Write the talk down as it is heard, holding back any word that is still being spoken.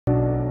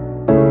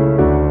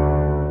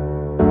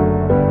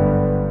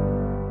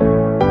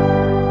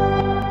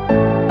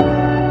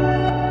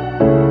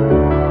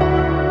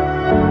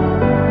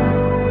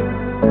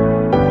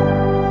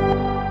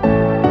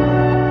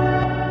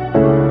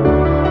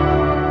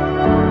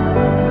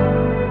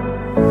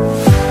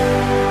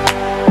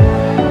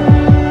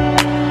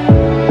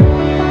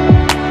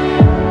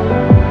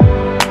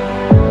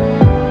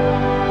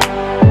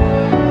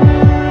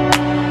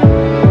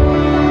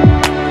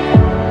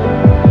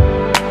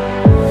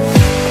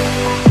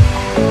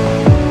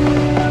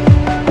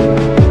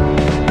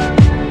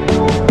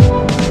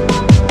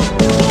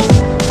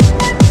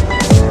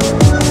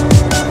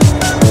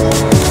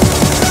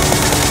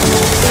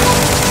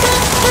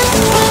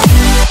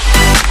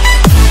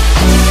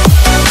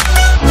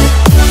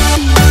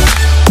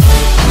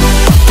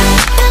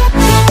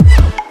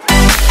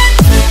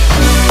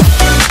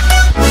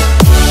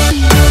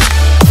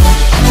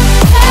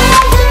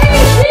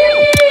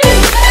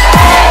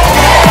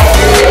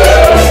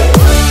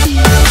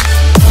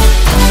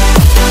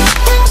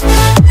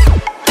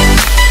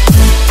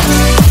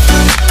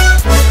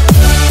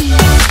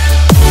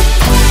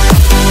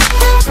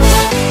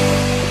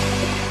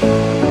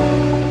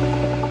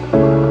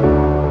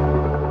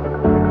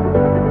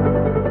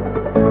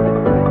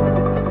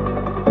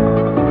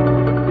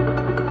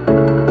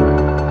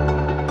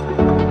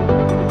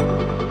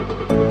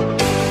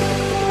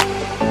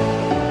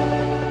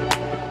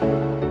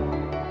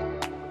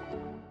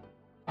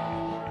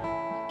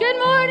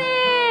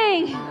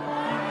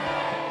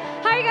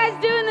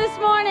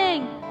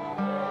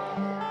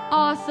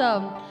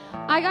awesome.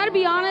 I gotta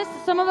be honest,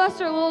 some of us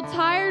are a little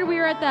tired. We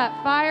were at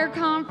that fire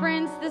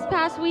conference this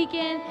past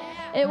weekend.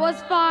 It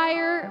was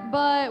fire,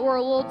 but we're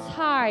a little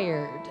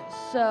tired.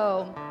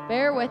 So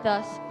bear with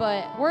us,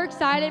 but we're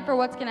excited for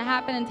what's gonna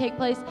happen and take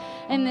place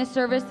in this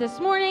service this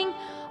morning.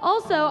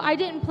 Also, I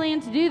didn't plan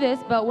to do this,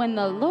 but when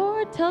the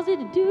Lord tells you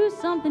to do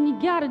something, you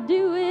gotta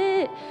do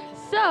it.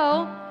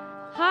 So,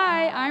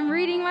 hi, I'm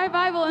reading my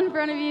Bible in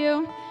front of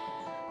you.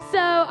 So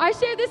I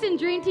shared this in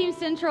Dream Team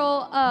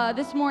Central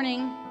this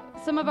morning.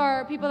 Some of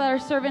our people that are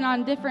serving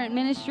on different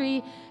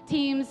ministry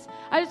teams,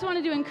 I just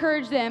wanted to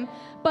encourage them.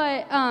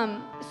 But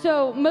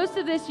so most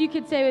of this you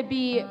could say would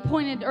be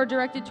pointed or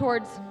directed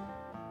towards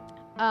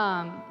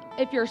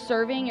if you're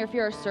serving or if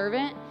you're a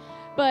servant.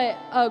 But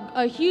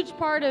a huge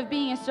part of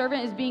being a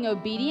servant is being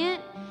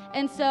obedient.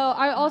 And so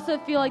I also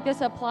feel like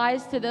this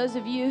applies to those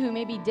of you who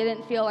maybe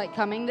didn't feel like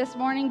coming this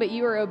morning, but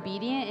you were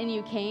obedient and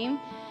you came.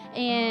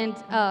 And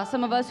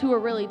some of us who were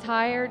really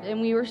tired and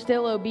we were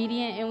still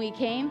obedient and we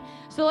came.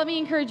 So let me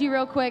encourage you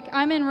real quick.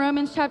 I'm in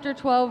Romans chapter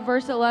 12,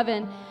 verse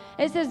 11.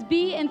 It says,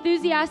 "Be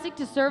enthusiastic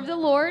to serve the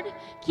Lord,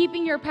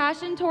 keeping your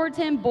passion towards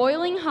him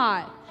boiling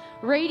hot.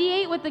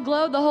 Radiate with the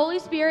glow of the Holy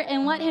Spirit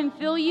and let him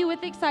fill you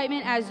with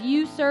excitement as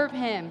you serve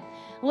him.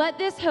 Let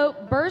this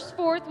hope burst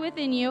forth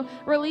within you,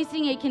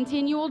 releasing a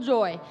continual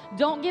joy.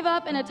 Don't give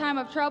up in a time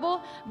of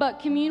trouble, but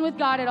commune with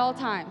God at all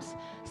times."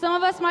 Some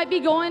of us might be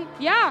going,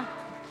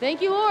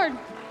 thank you, Lord.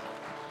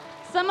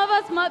 Some of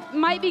us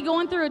might be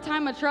going through a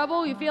time of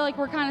trouble. You feel like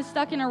we're kind of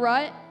stuck in a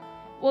rut.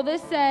 Well,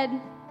 this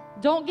said,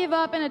 don't give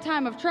up in a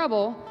time of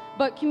trouble,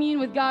 but commune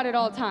with God at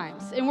all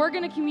times. And we're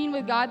going to commune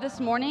with God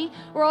this morning.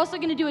 We're also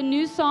going to do a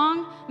new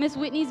song. Miss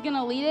Whitney's going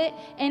to lead it,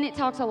 and it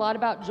talks a lot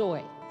about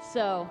joy.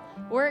 So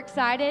we're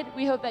excited.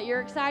 We hope that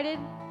you're excited.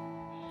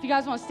 If you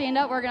guys want to stand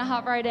up, we're going to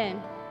hop right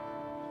in.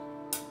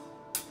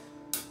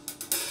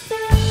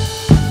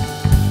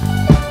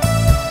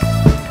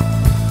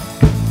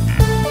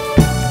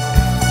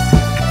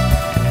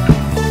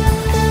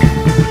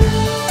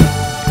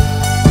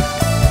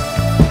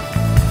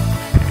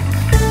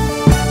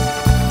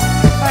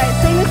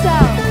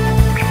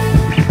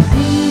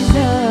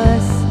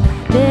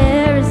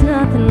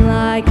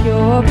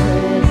 Your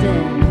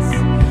presence,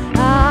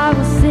 I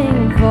will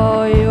sing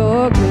for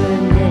your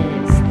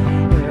goodness,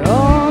 where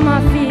all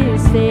my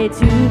fears stay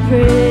to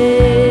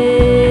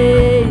praise.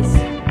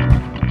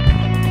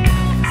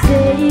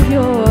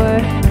 Savior,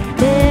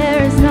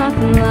 there is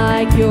nothing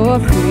like your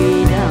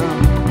freedom,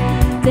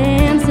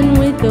 dancing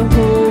with the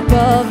hope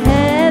of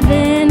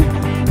heaven,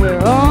 where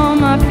all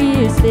my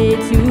fears stay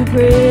to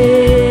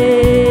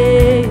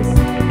praise.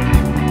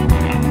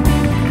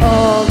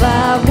 All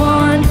I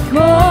want,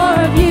 more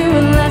of you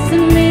and less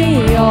of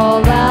me.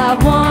 All I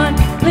want,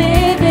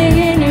 living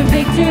in your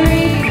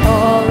victory.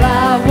 All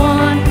I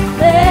want,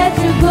 let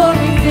your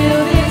glory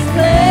fill this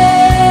place.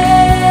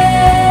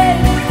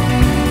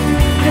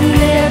 And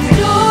there's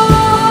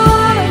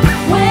joy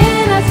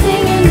when I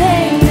sing your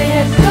name.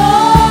 There's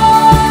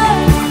joy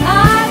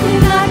I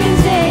cannot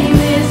contain.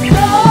 This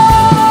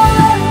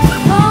joy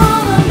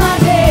all of my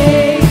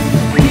days.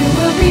 You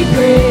will be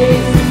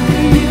praised.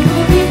 You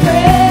will be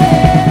praised.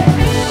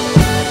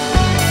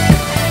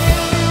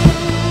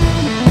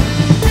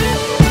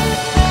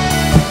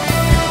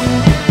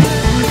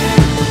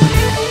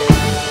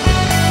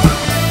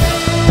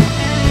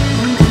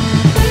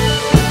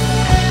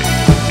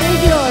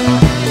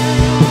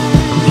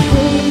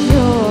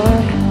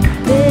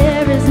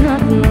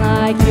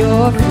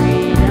 Your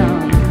freedom,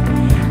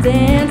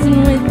 dancing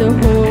with the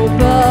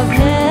hope of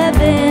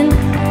heaven,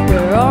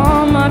 where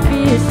all my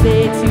fears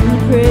stay to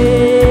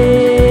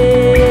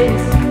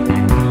praise.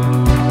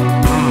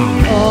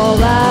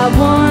 All I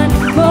want,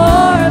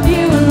 more of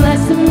you and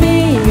less of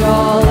me.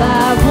 All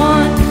I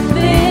want,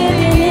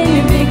 living in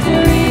your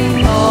victory.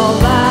 All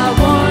I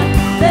want,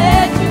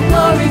 let your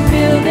glory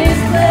fill this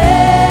place.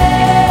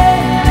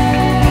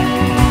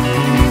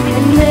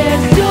 And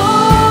there's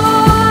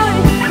joy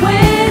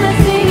when I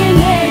sing your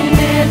name.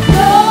 There's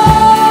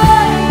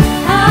joy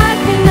I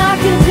cannot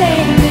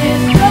contain.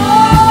 This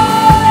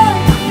joy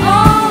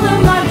all of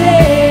my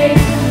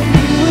days.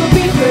 You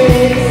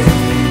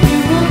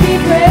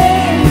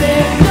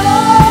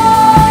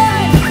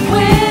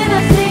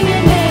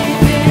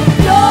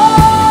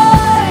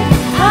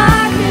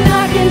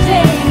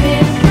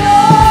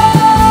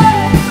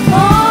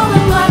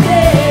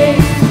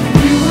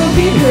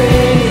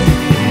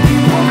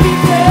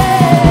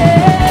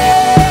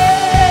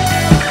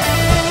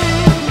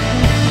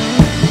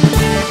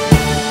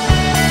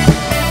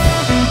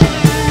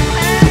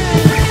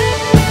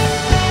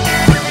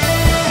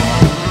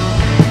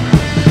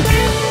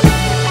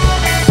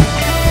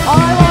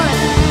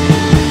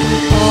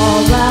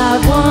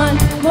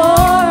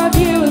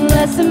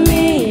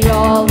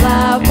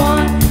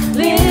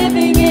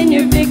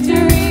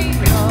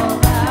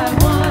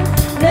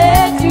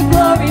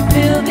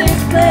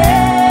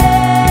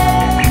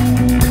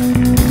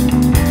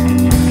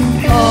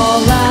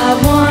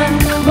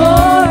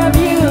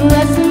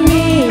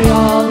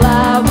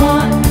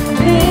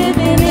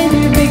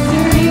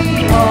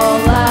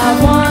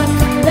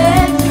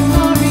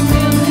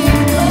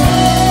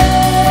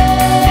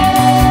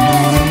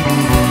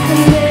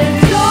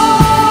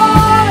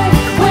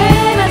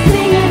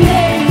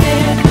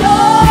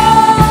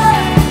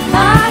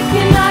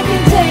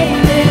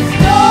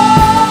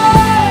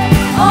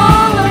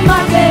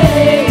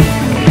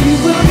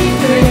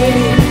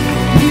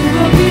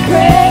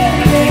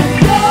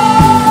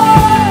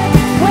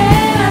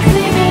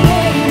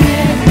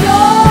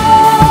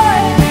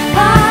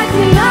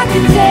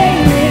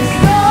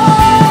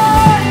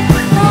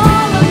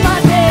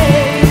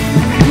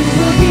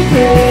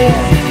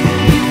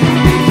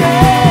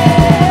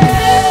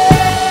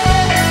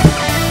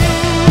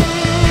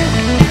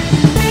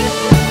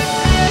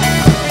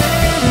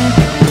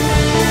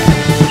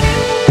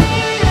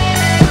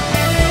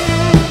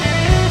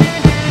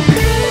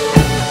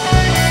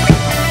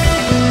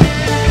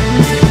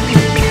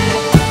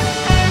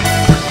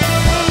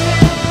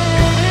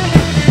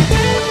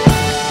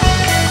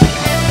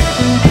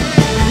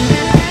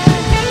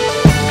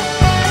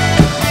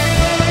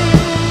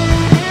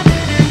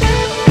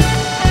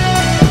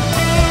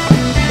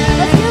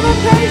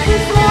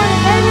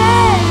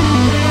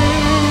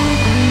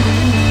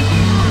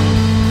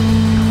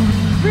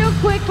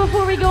quick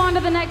before we go on to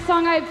the next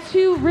song, I have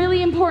two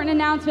really important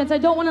announcements. I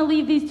don't want to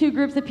leave these two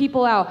groups of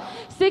people out.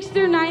 6th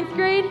through 9th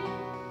grade,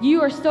 you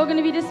are still going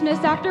to be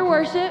dismissed after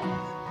worship.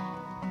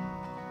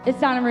 It's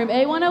down in room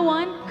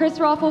A101. Chris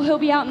Ruffle, he'll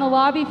be out in the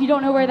lobby if you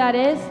don't know where that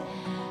is.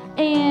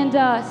 And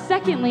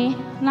secondly,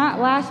 not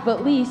last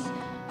but least,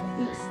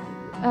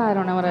 I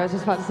don't know what I was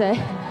just about to say.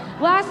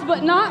 Last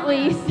but not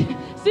least,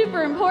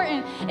 super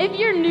important, if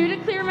you're new to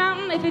Clear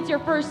Mountain, if it's your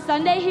first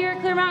Sunday here at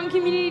Clear Mountain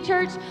Community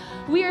Church,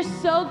 we are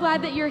so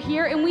glad that you're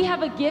here, and we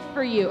have a gift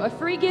for you, a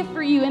free gift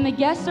for you in the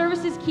guest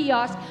services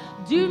kiosk.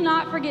 Do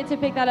not forget to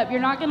pick that up. You're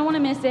not going to want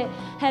to miss it.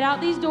 Head out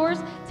these doors,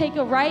 take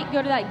a right,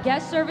 go to that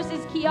guest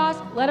services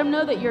kiosk, let them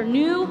know that you're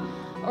new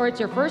or it's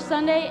your first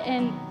Sunday,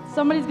 and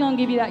somebody's going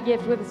to give you that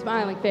gift with a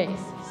smiling face.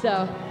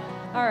 So,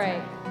 all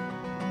right.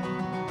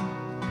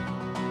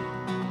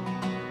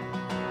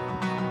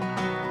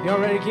 Y'all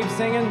ready to keep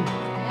singing?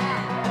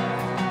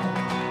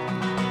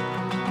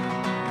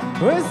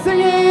 We're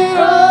singing,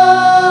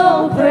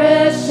 oh,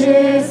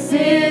 precious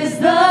is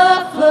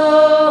the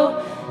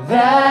flow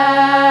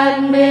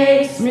that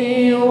makes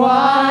me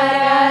white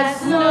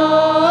as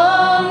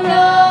snow.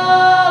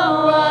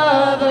 No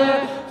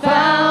other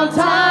fount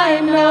I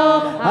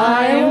know.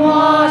 I am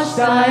washed,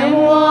 I am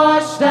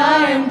washed,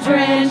 I am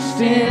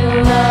drenched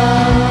in love.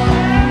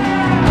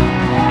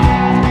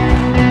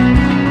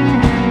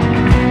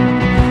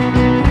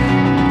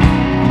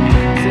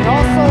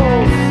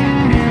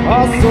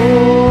 Our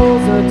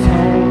souls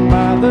atoned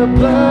by the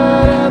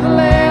blood of the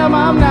Lamb.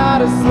 I'm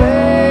not a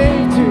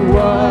slave to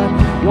what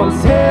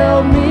once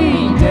held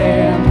me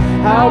down.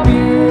 How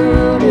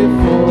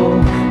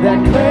beautiful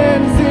that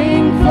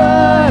cleansing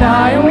flood.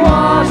 I am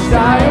washed,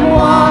 I am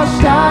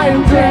washed, I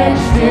am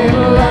drenched in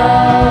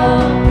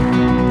love.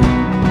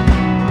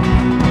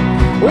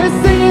 We're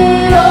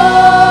singing,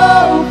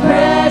 oh,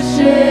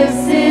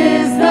 precious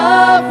is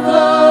the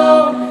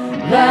flow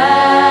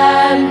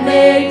that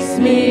makes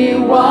me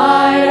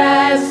white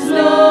as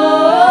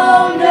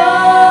snow. No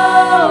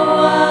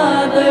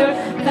other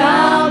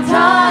fount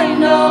I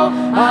know.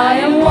 I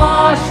am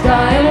washed,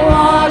 I am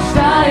washed,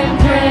 I am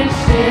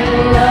drenched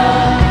in love.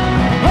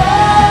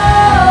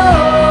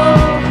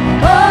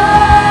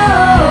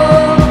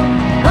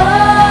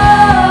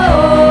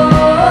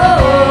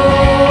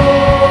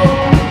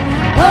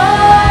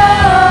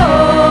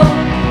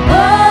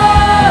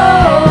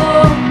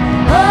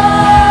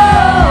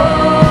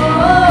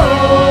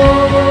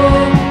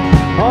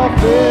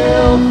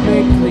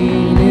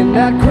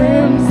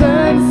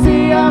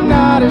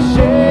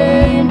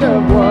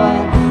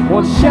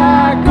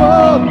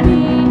 Shackled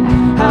me,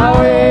 how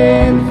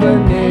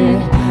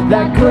infinite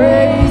that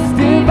grace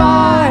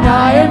divine.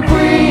 I am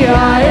free,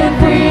 I am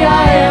free,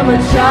 I am a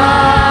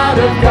child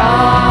of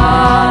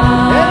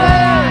God.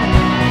 Amen.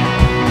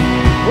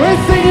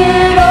 We're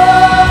singing,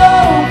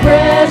 oh,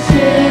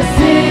 precious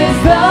is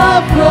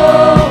the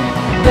flow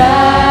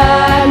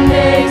that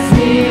makes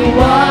me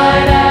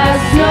white as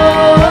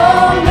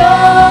snow. No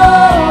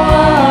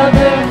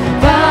other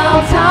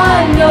fount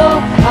I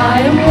know.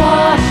 I am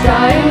washed, I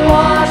am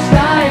washed.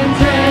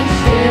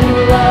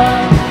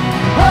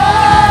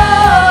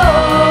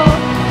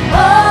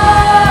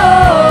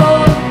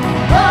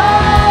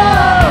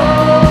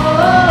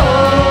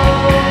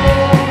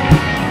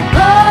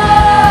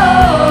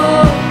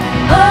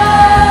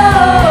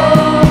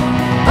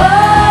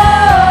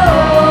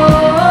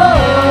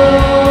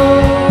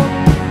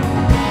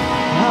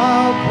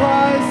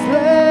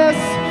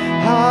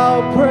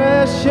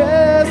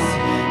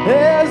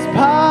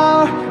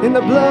 In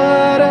the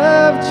blood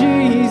of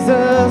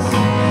Jesus,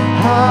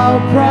 how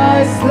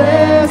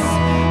priceless,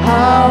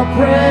 how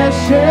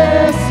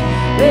precious.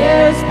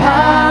 There's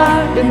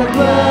power in the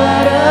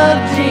blood of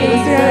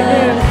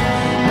Jesus.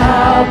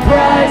 How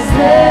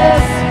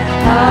priceless,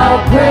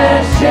 how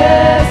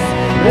precious.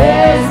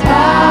 There's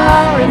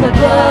power in the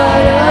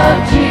blood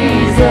of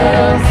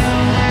Jesus.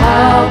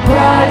 How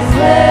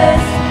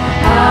priceless,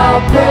 how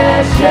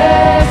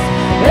precious.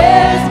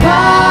 There's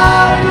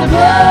power in the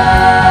blood.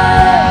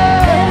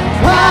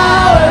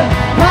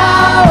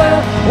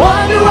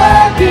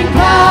 Wonder-working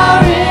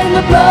power in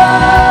the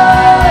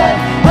blood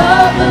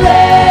of the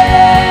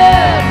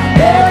Lamb.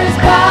 There is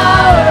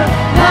power,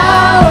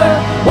 power,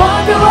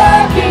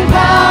 wonder-working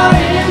power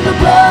in the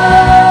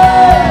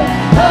blood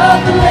of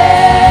the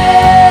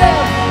Lamb.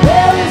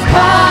 There is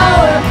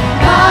power,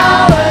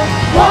 power,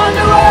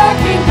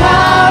 wonder-working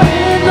power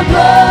in the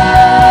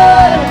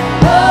blood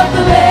of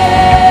the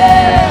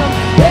Lamb.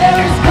 There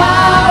is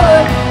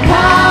power,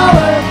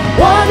 power,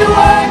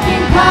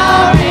 wonder-working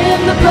power in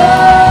the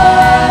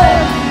blood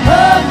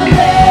of the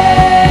Lamb.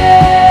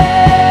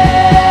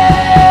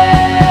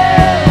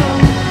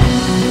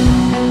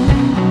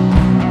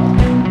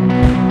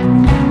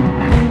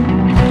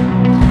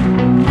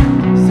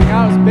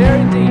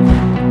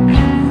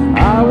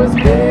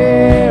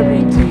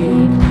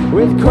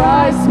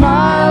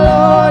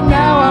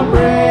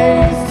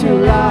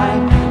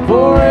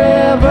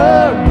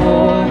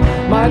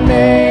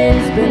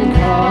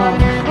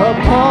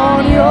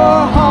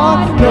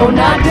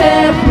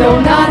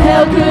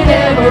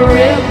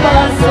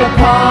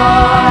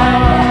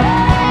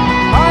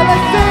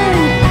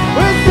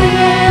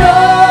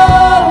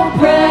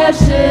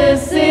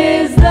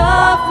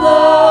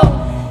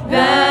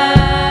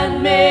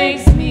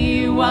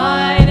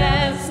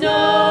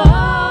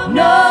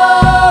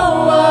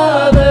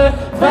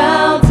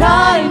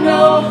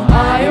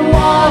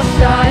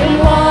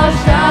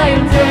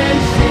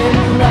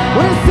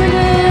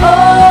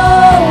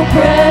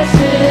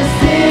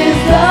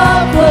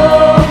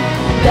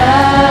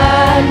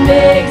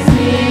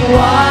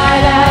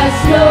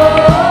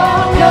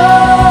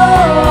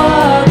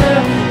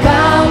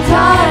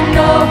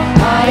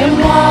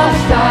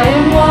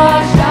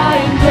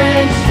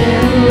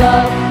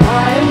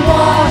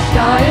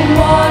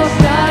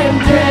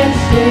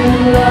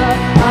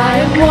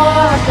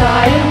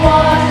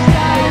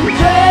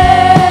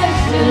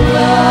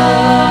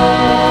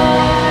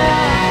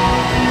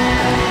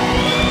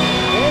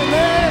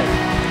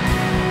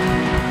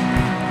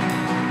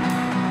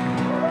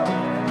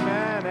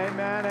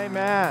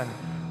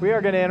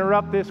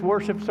 up this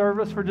worship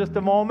service for just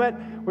a moment.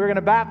 We're going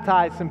to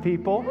baptize some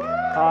people.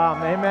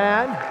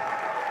 Amen.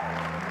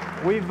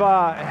 We've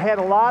had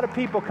a lot of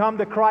people come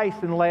to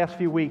Christ in the last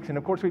few weeks. And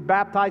of course, we've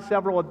baptized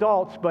several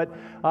adults, but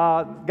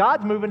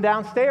God's moving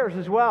downstairs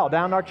as well,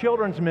 down our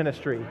children's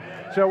ministry.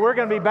 So we're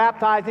going to be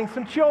baptizing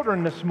some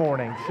children this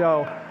morning.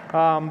 So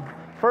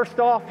first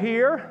off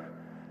here,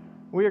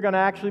 we are going to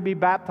actually be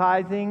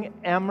baptizing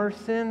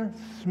Emerson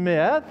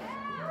Smith.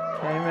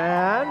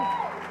 Amen.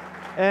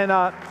 And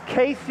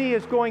Casey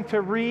is going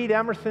to read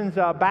Emerson's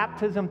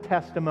baptism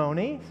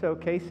testimony. So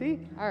Casey.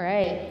 All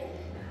right.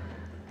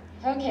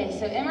 Okay,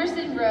 so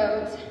Emerson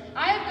wrote,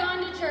 I have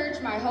gone to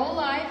church my whole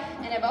life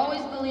and have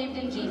always believed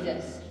in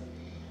Jesus.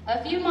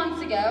 A few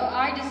months ago,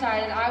 I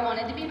decided I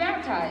wanted to be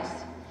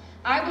baptized.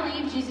 I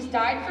believe Jesus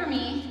died for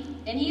me,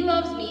 and he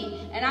loves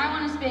me, and I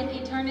want to spend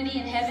eternity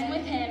in heaven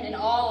with him and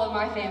all of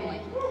my family.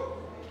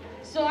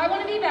 So I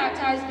want to be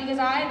baptized because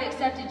I have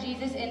accepted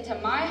Jesus into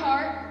my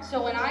heart,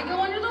 so when I go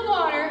under the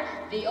water,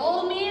 the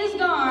old me is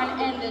gone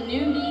and the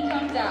new me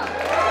comes out.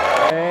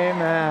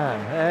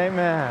 Amen.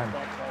 Amen.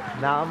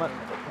 Now,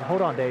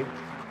 hold on, Dave.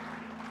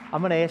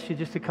 I'm going to ask you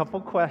just a couple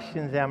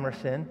questions,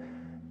 Emerson.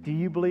 Do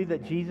you believe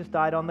that Jesus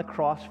died on the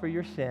cross for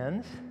your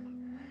sins?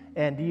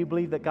 And do you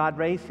believe that God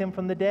raised him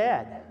from the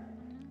dead?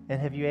 And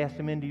have you asked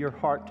him into your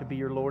heart to be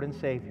your Lord and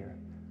Savior?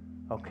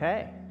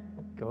 Okay.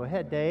 Go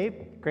ahead, Dave.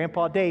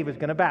 Grandpa Dave is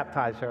going to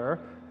baptize her.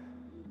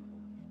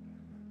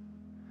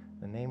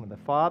 In the name of the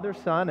Father,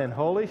 Son, and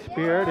Holy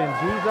Spirit, in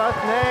Jesus'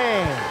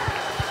 name.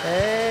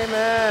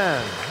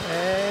 Amen.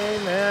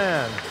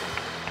 Amen.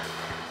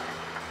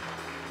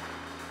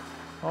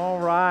 All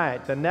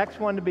right. The next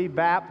one to be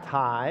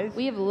baptized.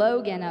 We have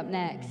Logan up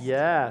next.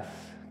 Yes.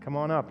 Come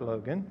on up,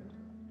 Logan.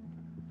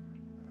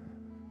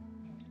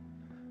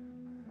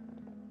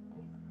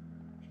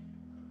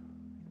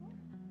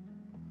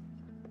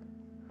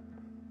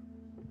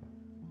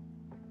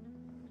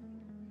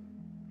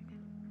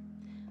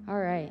 All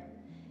right.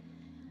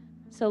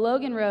 So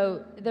Logan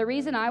wrote, the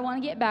reason I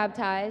want to get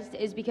baptized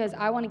is because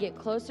I want to get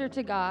closer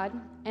to God,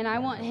 and I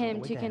want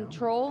him to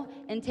control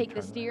and take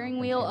the steering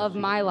wheel of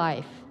my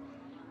life.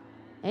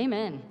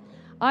 Amen.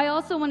 I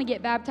also want to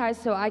get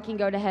baptized so I can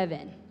go to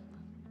heaven.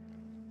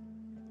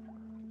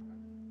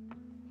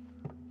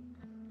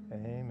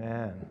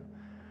 Amen.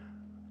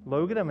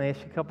 Logan, I'm going to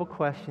ask you a couple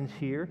questions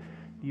here.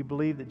 Do you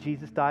believe that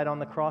Jesus died on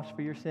the cross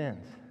for your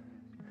sins?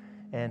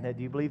 And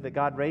do you believe that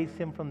God raised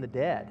him from the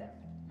dead?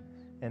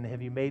 And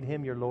have you made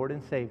him your Lord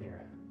and Savior?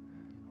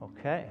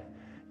 Okay.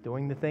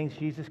 Doing the things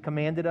Jesus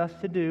commanded us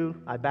to do,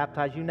 I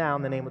baptize you now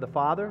in the name of the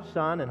Father,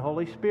 Son, and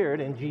Holy Spirit,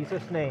 in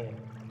Jesus' name.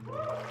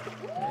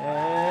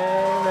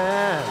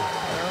 Amen.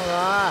 All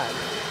right.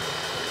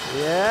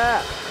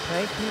 Yeah.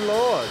 Thank you,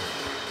 Lord.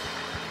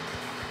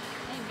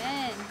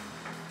 Amen.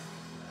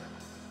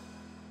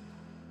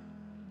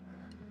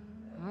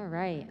 All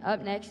right.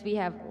 Up next, we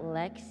have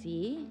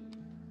Lexi.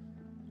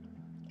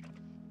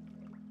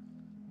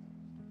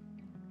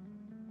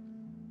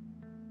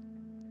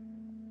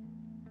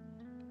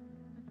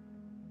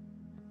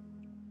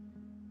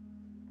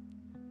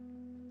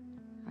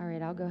 All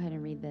right, I'll go ahead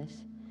and read this.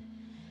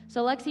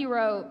 So Lexi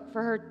wrote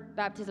for her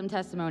baptism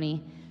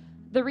testimony,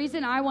 the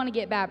reason I want to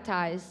get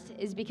baptized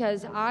is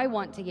because I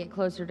want to get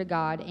closer to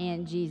God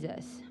and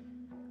Jesus.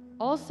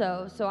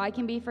 Also, so I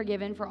can be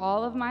forgiven for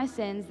all of my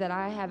sins that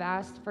I have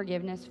asked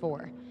forgiveness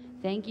for.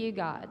 Thank you,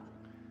 God.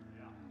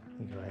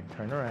 You go ahead and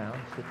turn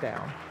around, sit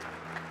down.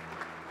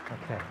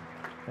 Okay,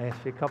 I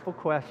asked you a couple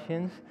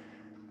questions.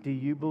 Do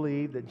you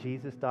believe that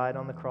Jesus died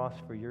on the cross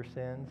for your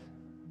sins?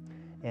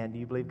 And do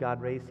you believe God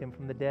raised him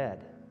from the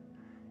dead?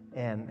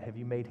 And have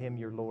you made him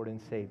your Lord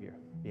and Savior?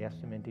 You asked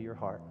him into your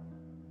heart.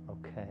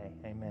 Okay,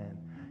 amen.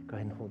 Go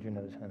ahead and hold your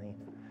nose, honey.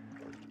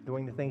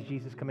 Doing the things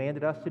Jesus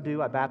commanded us to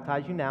do, I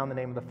baptize you now in the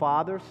name of the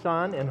Father,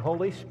 Son, and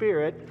Holy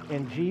Spirit,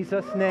 in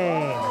Jesus'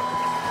 name.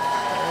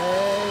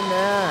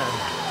 Amen.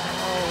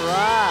 All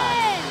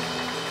right.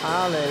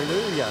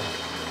 Hallelujah.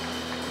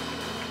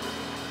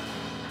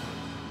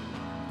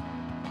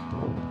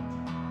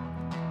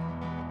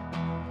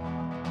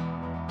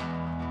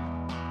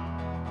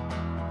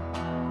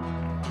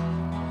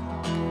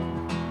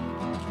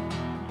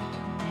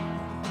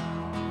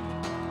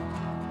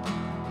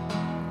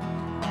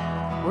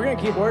 We're going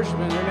to keep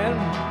worshiping, amen.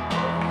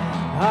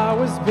 I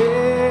was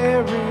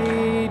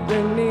buried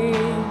beneath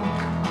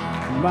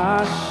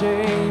my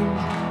shame.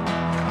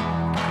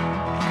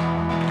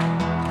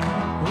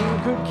 Who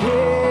could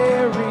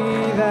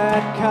carry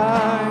that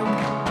kind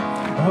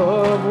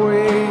of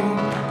weight?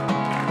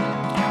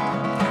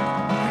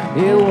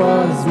 It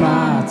was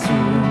my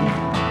tomb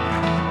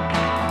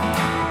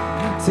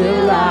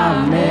till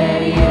I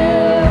met you.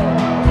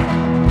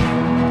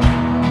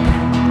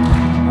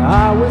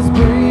 I was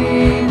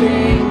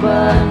breathing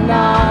but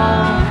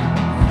not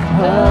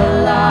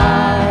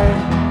alive.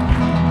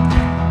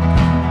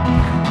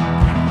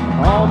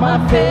 All my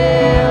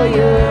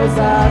failures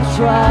I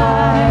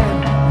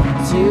tried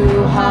to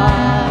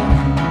hide.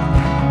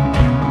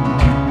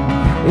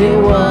 It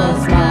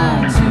was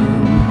my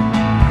tomb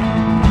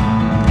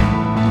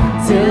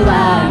till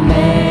I met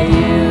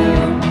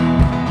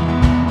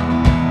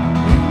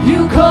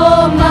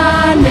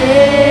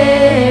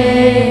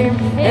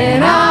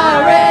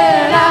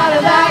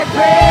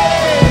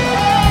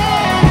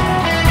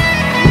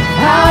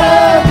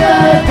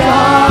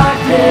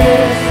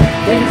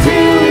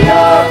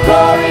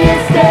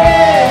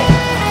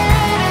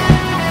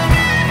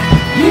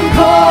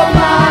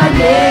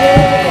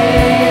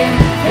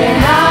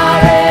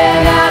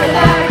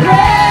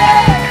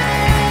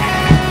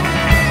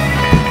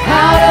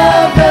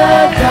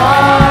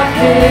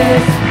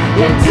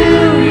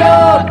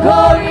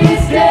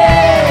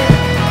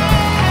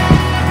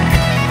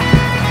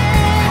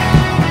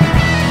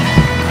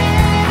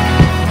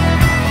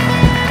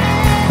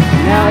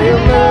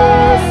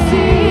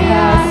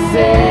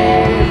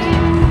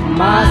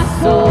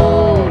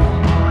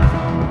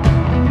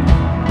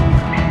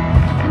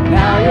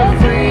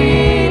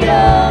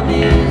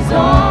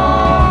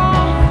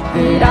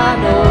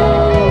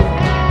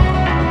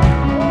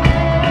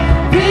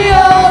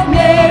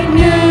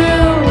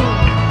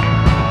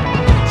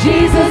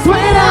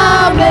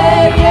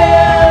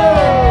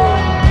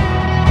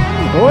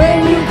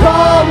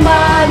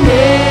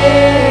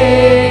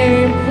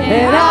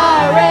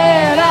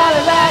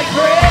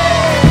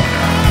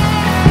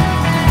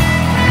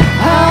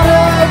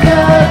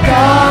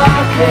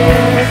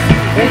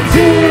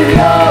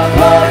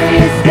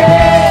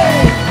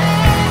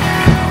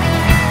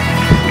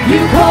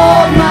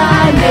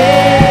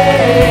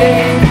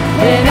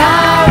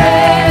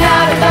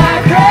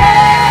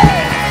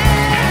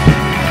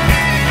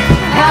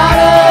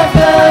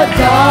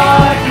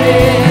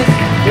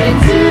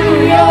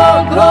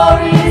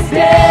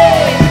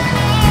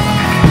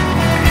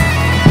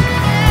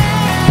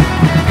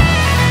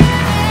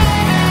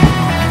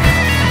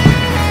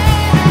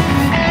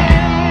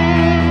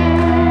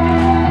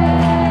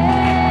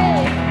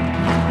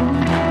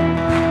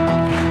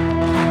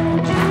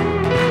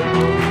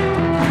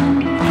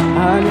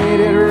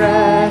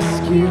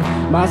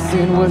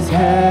sin was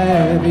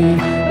heavy.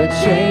 The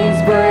chains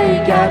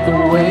break at the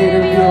weight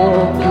of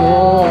your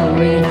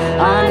glory.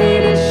 I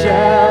needed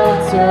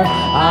shelter,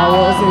 I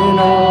was an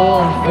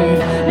orphan.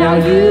 Now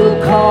you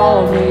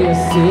call me a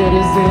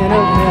citizen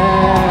of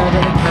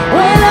heaven.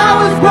 When I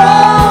was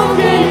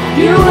broken,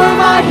 you were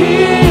my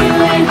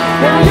healing.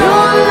 Now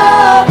your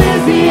love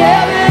is the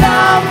air that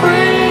I'm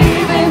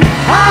breathing.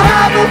 I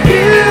have a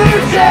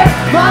future,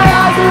 my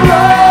eyes are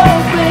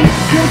open.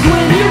 'Cause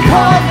when you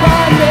called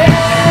my name,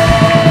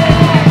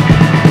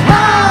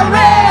 I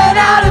ran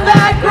out of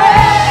that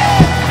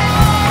grave,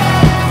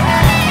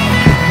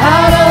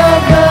 out of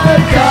the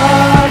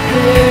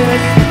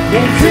darkness,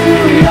 into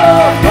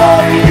your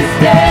glorious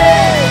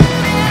day.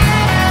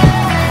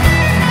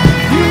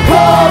 You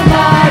called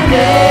my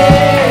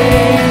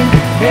name,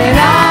 and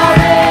I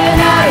ran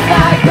out of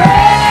that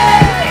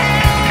grave,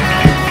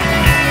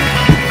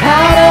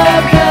 out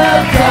of the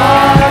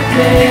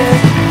darkness,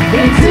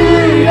 into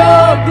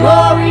your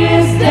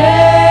glorious day.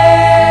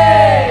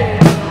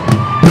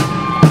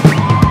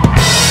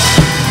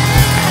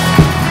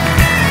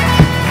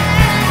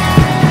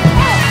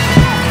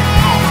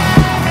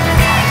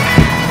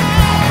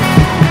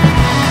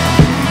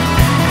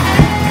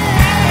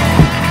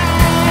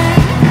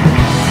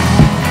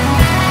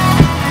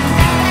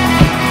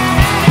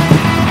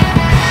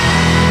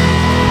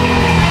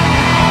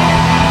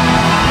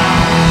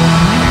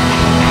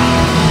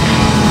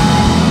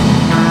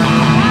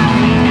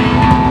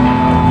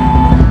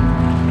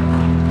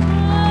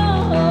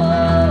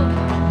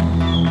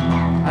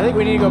 I think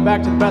we need to go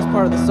back to the best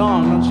part of the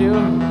song, don't you?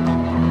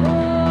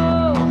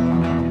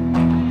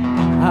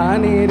 I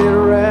needed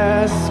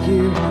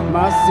rescue,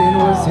 my sin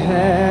was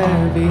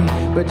heavy,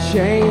 but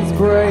chains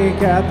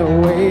break at the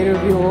weight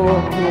of your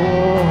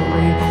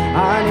glory.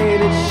 I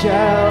needed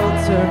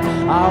shelter,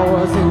 I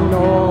was an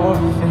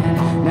orphan.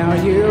 Now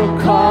you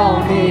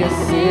call me a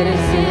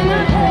citizen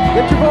of heaven.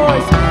 Lift your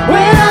voice.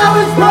 When I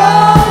was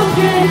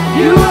broken,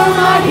 you were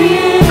my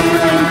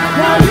healing.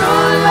 Now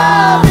your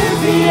love is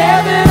the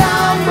air that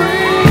I'm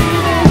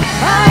breathing.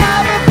 I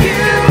have a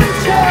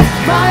future,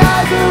 my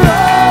eyes are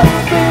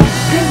open.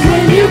 'Cause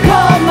when you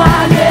called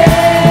my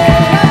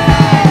name,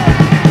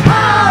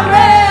 I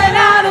ran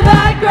out of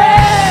that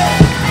grave,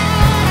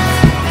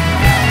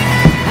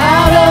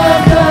 out of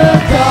the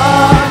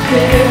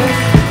darkness,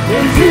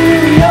 into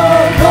your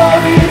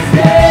glorious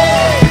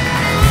day.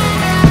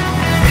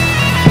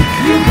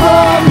 You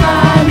called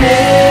my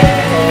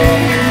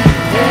name,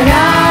 and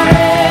I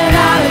ran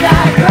out of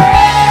that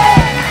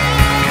grave,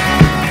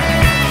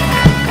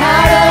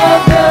 out of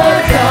the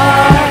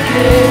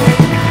darkness,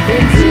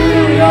 into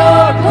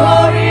your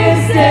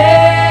glorious day.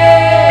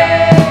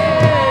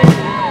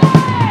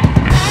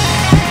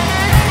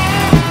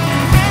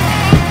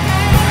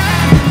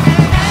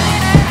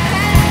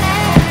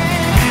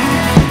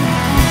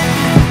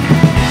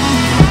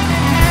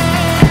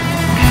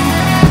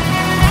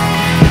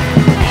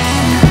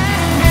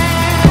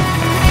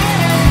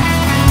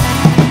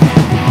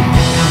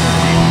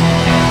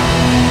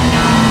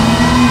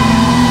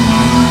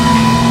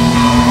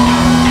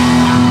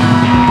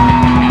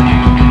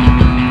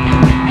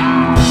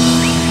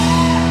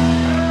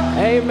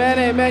 Amen,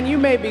 amen. You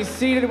may be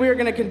seated. We are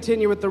going to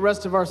continue with the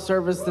rest of our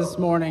service this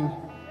morning.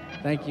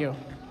 Thank you.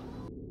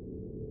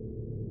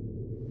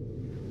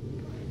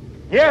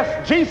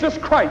 Yes, Jesus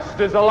Christ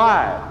is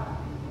alive.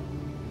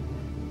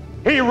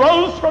 He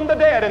rose from the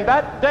dead, and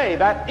that day,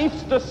 that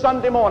Easter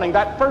Sunday morning,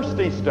 that first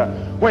Easter,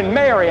 when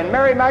Mary and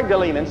Mary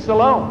Magdalene and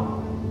Salome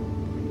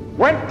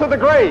went to the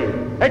grave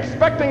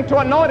expecting to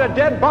anoint a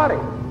dead body,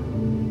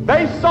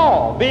 they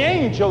saw the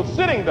angel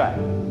sitting there.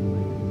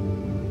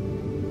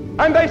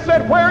 And they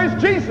said, "Where is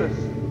Jesus?"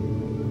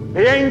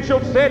 The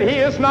angel said, "He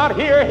is not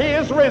here, he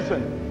is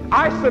risen."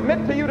 I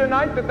submit to you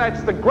tonight that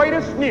that's the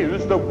greatest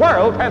news the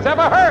world has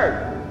ever heard.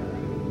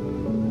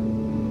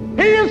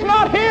 He is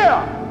not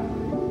here.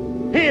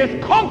 He has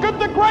conquered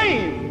the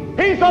grave.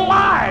 He's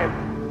alive.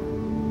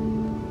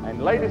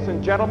 And ladies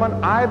and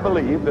gentlemen, I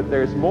believe that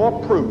there's more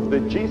proof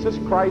that Jesus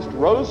Christ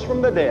rose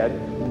from the dead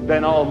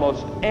than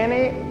almost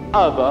any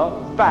other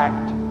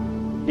fact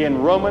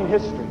in Roman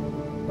history.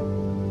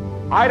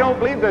 I don't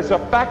believe there's a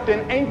fact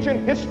in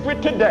ancient history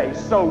today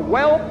so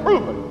well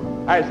proven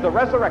as the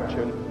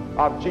resurrection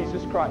of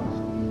Jesus Christ.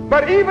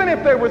 But even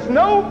if there was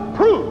no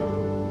proof,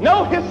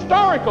 no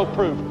historical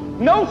proof,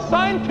 no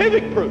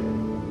scientific proof,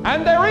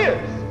 and there is,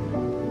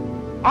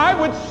 I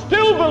would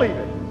still believe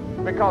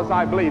it, because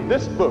I believe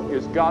this book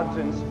is God's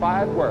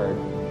inspired word.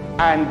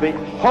 And the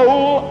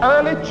whole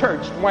early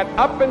church went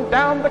up and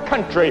down the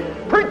country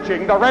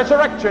preaching the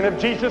resurrection of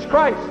Jesus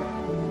Christ.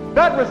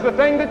 That was the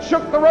thing that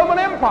shook the Roman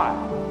Empire.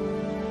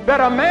 That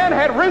a man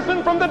had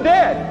risen from the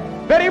dead,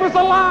 that he was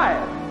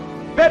alive,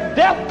 that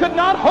death could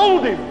not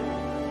hold him.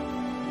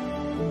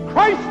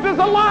 Christ is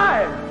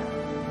alive.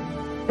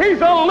 He's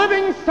a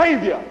living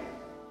Savior.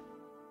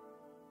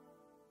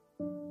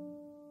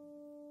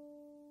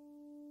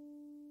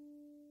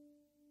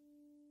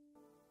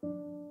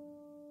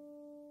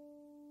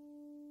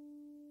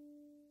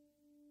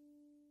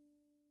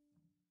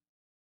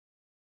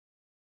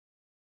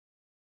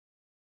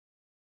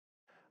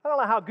 I don't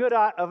know how good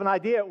of an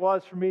idea it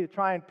was for me to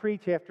try and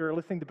preach after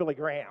listening to Billy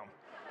Graham.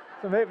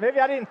 So maybe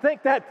I didn't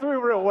think that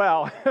through real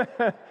well.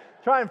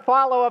 Try and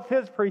follow up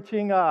his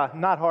preaching,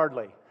 not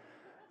hardly.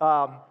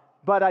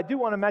 But I do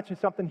want to mention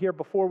something here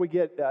before we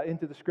get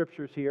into the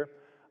scriptures here.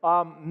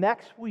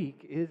 Next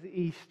week is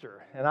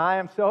Easter, and I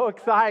am so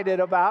excited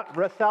about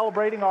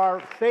celebrating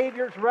our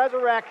Savior's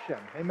resurrection.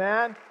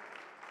 Amen?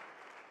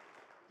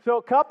 So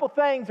a couple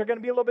things are going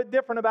to be a little bit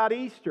different about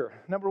Easter.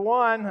 Number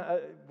one,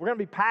 we're going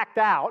to be packed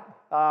out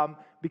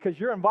because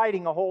you're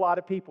inviting a whole lot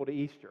of people to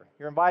Easter.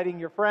 You're inviting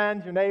your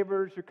friends, your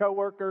neighbors, your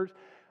coworkers,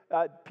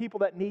 people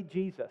that need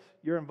Jesus.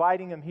 You're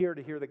inviting them here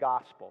to hear the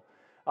gospel.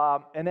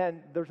 And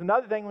then there's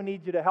another thing we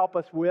need you to help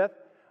us with.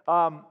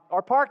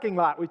 Our parking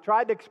lot. We've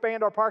tried to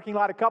expand our parking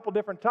lot a couple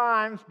different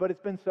times, but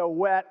it's been so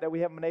wet that we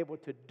haven't been able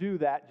to do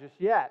that just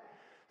yet.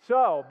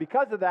 So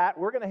because of that,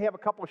 we're going to have a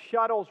couple of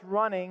shuttles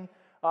running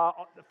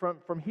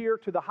from here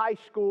to the high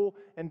school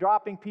and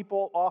dropping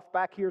people off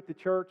back here at the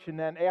church, and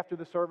then after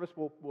the service,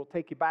 we'll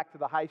take you back to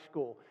the high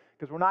school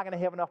because we're not going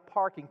to have enough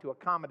parking to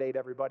accommodate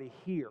everybody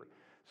here.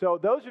 So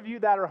those of you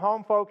that are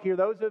home folk here,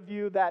 those of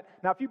you that,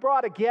 now if you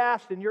brought a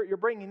guest and you're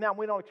bringing them,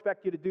 we don't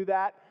expect you to do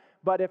that.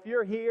 But if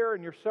you're here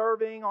and you're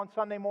serving on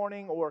Sunday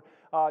morning or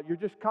you're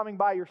just coming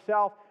by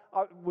yourself,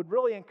 I would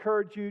really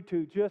encourage you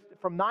to just,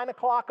 from 9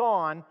 o'clock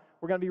on,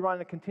 we're going to be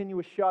running a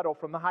continuous shuttle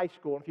from the high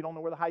school. And if you don't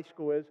know where the high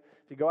school is,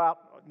 if you go out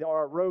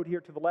our road here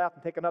to the left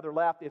and take another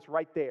left, it's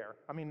right there.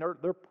 I mean,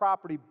 their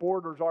property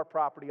borders our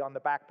property on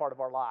the back part of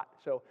our lot.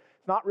 So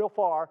it's not real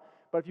far.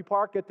 But if you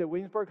park at the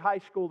Williamsburg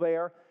High School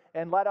there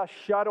and let us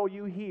shuttle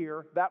you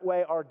here, that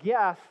way our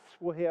guests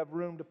will have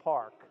room to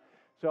park.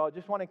 So I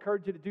just want to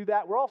encourage you to do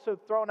that. We're also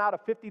throwing out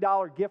a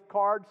 $50 gift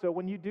card. So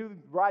when you do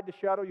ride the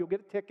shuttle, you'll get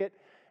a ticket.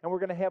 And we're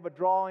going to have a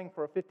drawing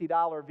for a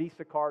 $50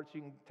 Visa card so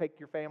you can take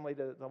your family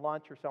to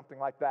lunch or something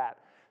like that.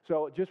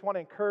 So just want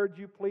to encourage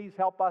you, please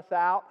help us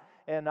out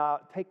and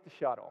take the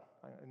shuttle.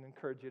 I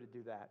encourage you to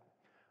do that.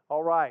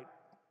 All right,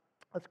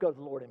 let's go to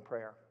the Lord in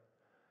prayer.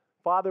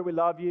 Father, we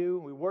love you.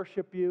 We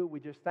worship you. We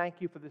just thank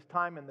you for this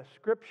time in the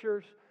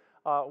Scriptures.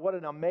 What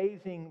an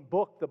amazing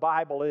book the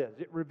Bible is.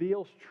 It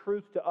reveals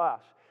truth to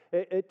us.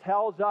 It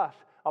tells us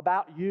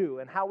about you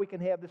and how we can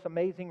have this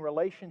amazing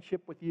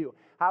relationship with you,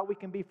 how we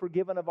can be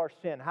forgiven of our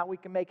sin, how we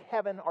can make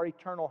heaven our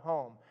eternal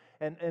home.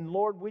 And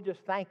Lord, we just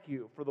thank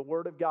you for the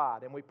Word of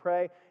God. And we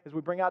pray as we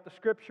bring out the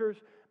Scriptures,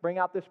 bring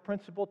out this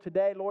principle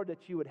today, Lord,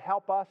 that you would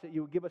help us, that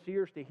you would give us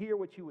ears to hear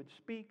what you would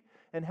speak,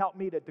 and help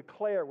me to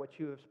declare what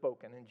you have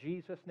spoken. In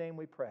Jesus' name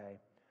we pray.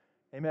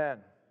 Amen.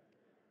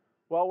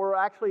 Well, we're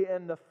actually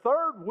in the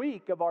third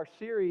week of our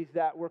series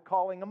that we're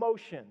calling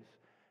Emotions.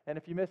 And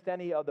if you missed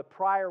any of the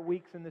prior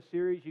weeks in the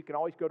series, you can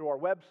always go to our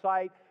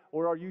website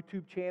or our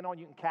YouTube channel.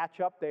 You can catch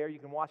up there. You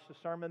can watch the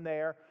sermon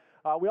there.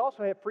 We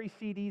also have free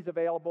CDs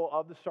available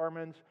of the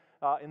sermons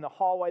in the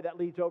hallway that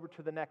leads over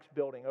to the next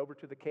building, over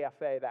to the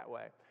cafe that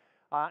way.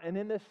 And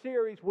in this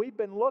series, we've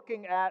been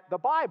looking at the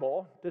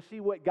Bible to see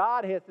what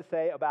God has to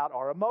say about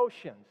our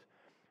emotions.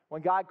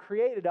 When God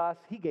created us,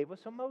 He gave us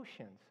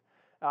emotions.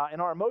 And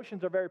our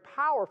emotions are very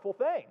powerful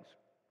things.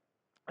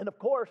 And of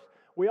course,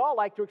 we all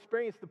like to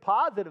experience the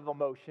positive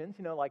emotions,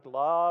 like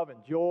love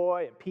and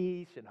joy and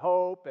peace and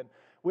hope. And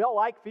we all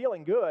like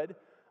feeling good.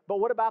 But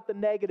what about the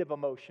negative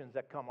emotions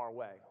that come our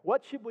way?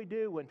 What should we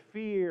do when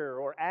fear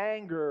or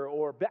anger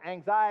or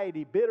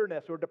anxiety,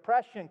 bitterness or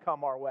depression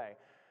come our way?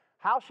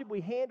 How should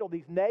we handle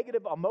these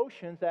negative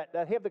emotions that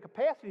have the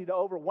capacity to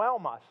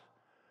overwhelm us?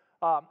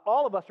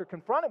 All of us are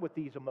confronted with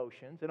these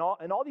emotions, and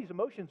all these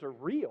emotions are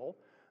real.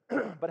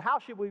 But how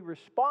should we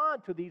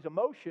respond to these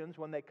emotions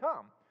when they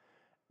come?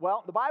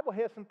 Well, the Bible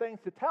has some things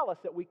to tell us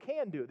that we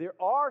can do. There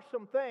are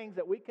some things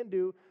that we can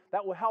do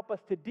that will help us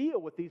to deal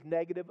with these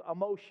negative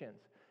emotions.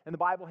 And the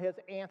Bible has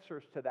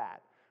answers to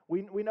that.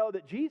 We know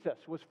that Jesus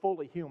was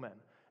fully human,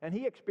 and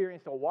He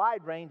experienced a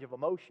wide range of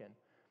emotion.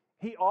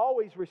 He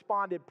always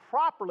responded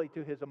properly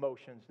to His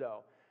emotions,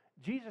 though.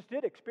 Jesus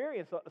did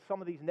experience some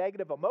of these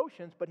negative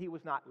emotions, but He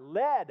was not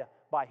led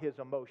by His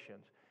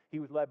emotions. He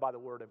was led by the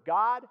Word of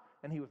God,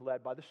 and He was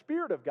led by the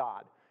Spirit of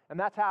God. And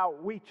that's how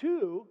we,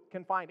 too,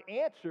 can find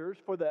answers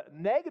for the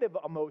negative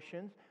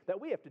emotions that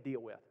we have to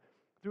deal with.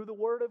 Through the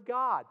Word of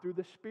God, through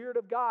the Spirit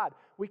of God,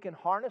 we can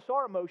harness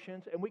our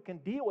emotions and we can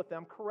deal with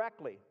them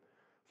correctly.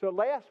 So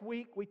last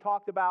week, we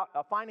talked about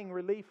finding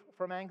relief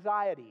from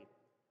anxiety.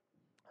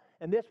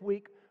 And this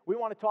week, we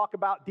want to talk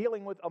about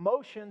dealing with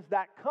emotions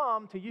that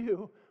come to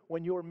you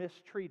when you're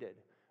mistreated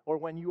or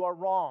when you are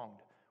wronged.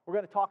 We're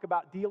going to talk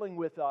about dealing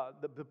with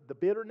the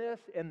bitterness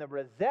and the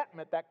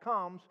resentment that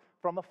comes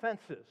from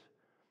offenses.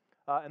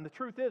 And the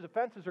truth is,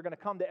 offenses are going to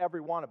come to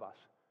every one of us.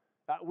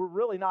 We're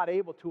really not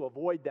able to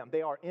avoid them.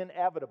 They are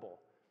inevitable.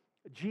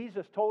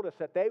 Jesus told us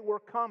that they were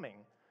coming.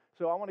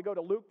 So I want to go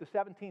to Luke, the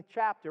 17th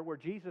chapter, where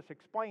Jesus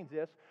explains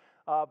this.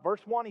 Verse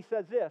 1, He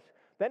says this,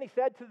 "Then He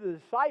said to the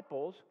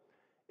disciples,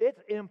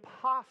 'It's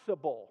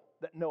impossible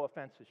that no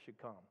offenses should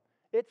come.'"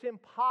 It's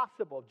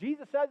impossible.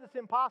 Jesus says it's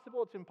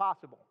impossible, it's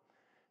impossible.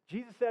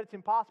 Jesus said it's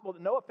impossible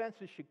that no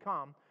offenses should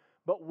come,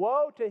 but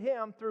woe to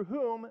him through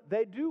whom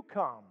they do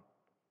come.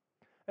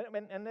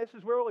 And this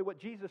is really what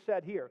Jesus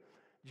said here.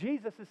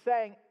 Jesus is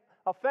saying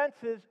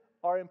offenses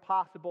are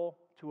impossible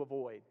to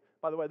avoid.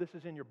 By the way, this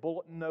is in your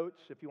bulletin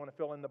notes if you want to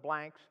fill in the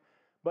blanks.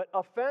 But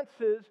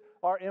offenses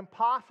are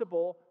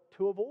impossible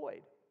to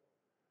avoid.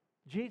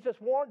 Jesus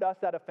warned us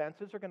that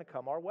offenses are going to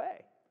come our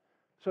way.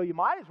 So you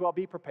might as well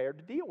be prepared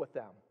to deal with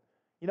them.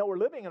 You know, we're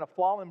living in a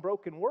fallen,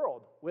 broken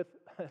world.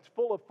 It's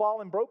full of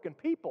fallen, broken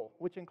people,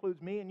 which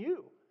includes me and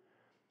you.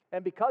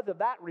 And because of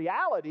that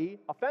reality,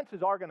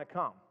 offenses are going to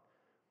come.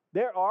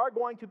 There are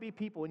going to be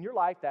people in your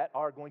life that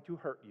are going to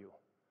hurt you.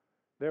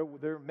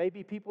 There may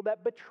be people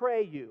that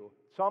betray you.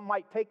 Some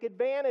might take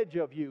advantage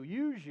of you,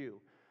 use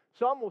you.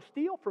 Some will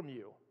steal from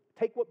you,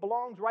 take what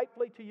belongs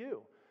rightfully to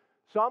you.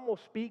 Some will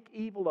speak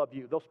evil of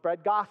you. They'll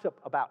spread gossip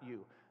about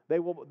you. They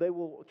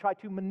will try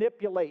to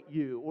manipulate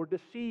you or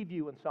deceive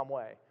you in some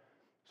way.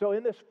 So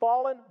in this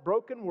fallen,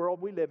 broken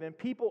world we live in,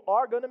 people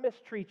are going to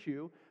mistreat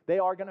you. They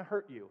are going to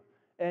hurt you.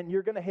 And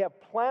you're going to have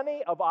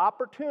plenty of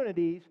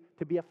opportunities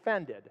to be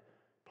offended.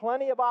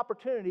 Plenty of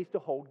opportunities to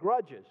hold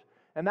grudges.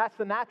 And that's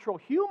the natural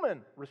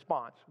human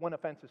response when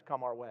offenses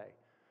come our way.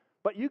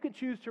 But you can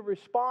choose to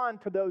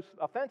respond to those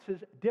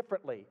offenses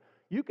differently.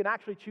 You can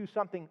actually choose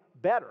something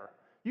better.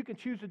 You can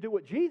choose to do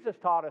what Jesus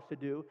taught us to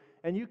do,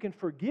 and you can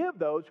forgive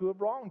those who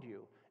have wronged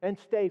you and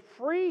stay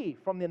free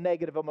from the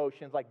negative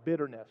emotions like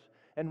bitterness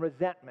and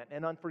resentment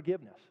and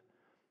unforgiveness.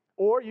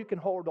 Or you can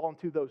hold on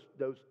to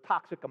those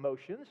toxic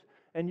emotions,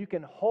 and you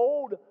can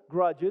hold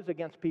grudges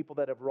against people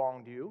that have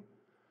wronged you.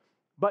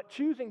 But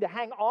choosing to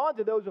hang on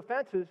to those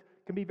offenses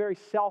can be very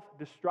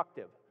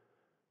self-destructive.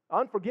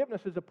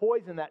 Unforgiveness is a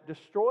poison that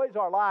destroys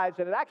our lives,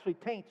 and it actually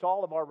taints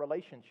all of our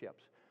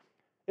relationships.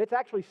 It's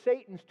actually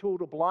Satan's tool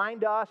to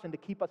blind us and to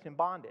keep us in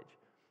bondage.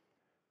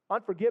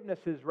 Unforgiveness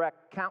has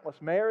wrecked countless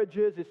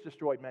marriages. It's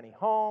destroyed many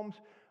homes.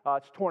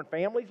 It's torn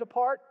families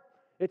apart.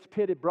 It's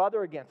pitted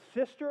brother against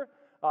sister.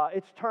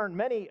 It's turned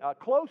many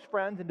close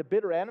friends into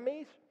bitter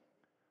enemies.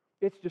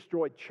 It's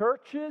destroyed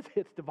churches.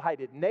 It's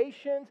divided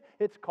nations.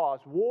 It's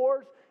caused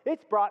wars.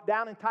 It's brought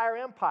down entire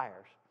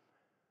empires.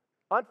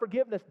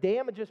 Unforgiveness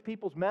damages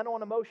people's mental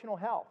and emotional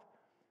health.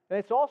 And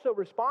it's also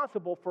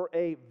responsible for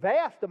a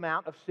vast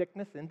amount of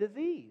sickness and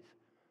disease.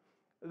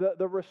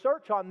 The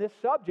research on this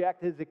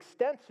subject is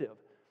extensive,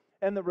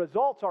 and the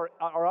results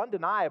are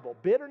undeniable.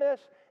 Bitterness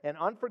and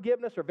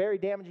unforgiveness are very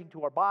damaging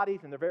to our bodies,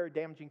 and they're very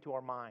damaging to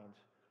our minds.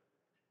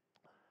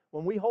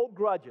 When we hold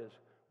grudges,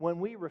 when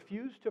we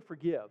refuse to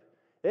forgive,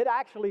 it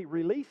actually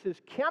releases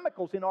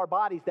chemicals in our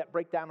bodies that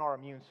break down our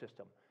immune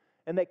system,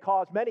 and they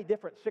cause many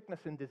different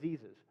sickness and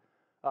diseases.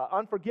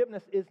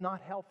 Unforgiveness is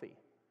not healthy.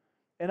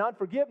 And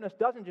unforgiveness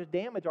doesn't just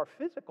damage our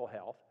physical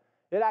health,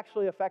 it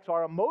actually affects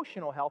our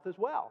emotional health as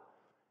well.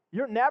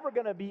 You're never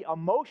going to be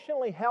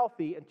emotionally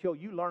healthy until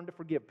you learn to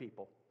forgive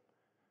people.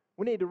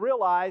 We need to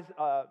realize,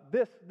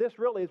 this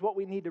really is what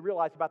we need to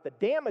realize about the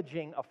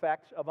damaging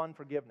effects of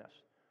unforgiveness.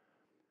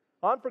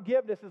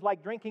 Unforgiveness is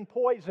like drinking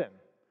poison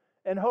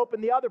and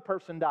hoping the other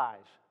person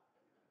dies.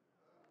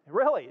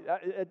 Really,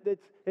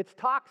 it's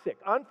toxic.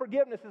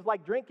 Unforgiveness is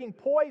like drinking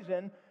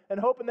poison and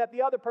hoping that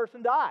the other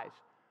person dies.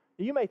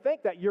 You may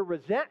think that your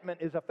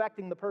resentment is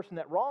affecting the person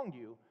that wronged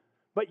you,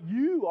 but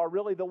you are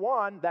really the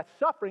one that's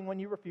suffering when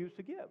you refuse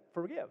to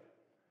forgive.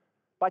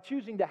 By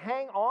choosing to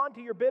hang on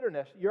to your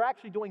bitterness, you're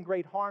actually doing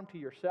great harm to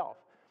yourself.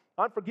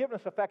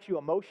 Unforgiveness affects you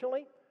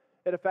emotionally,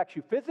 it affects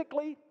you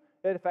physically,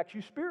 it affects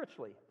you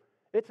spiritually.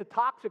 It's a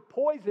toxic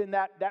poison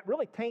that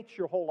really taints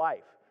your whole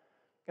life.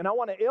 And I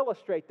want to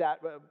illustrate that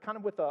kind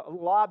of with a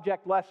little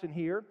object lesson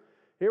here.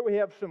 Here we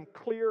have some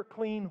clear,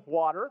 clean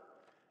water.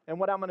 And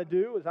what I'm going to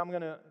do is I'm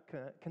going to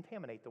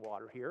contaminate the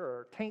water here,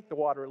 or taint the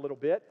water a little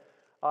bit.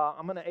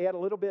 I'm going to add a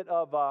little bit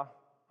of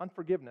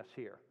unforgiveness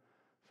here.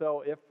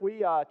 So if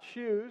we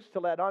choose to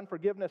let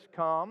unforgiveness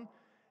come,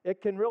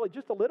 it can really,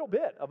 just a little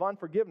bit of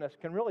unforgiveness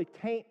can really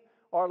taint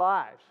our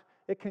lives.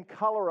 It can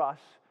color us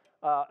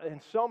in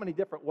so many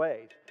different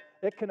ways.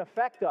 It can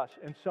affect us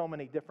in so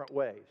many different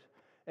ways.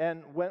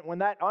 And when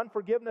that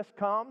unforgiveness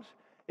comes,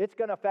 it's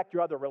going to affect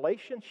your other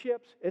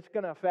relationships. It's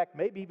going to affect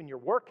maybe even your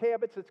work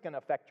habits. It's going to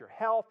affect your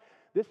health.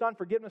 This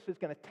unforgiveness is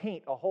going to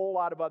taint a whole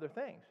lot of other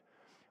things.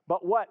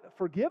 But what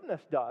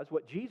forgiveness does,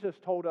 what Jesus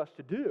told us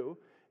to do,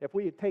 if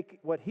we take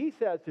what He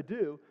says to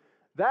do,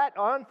 that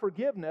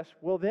unforgiveness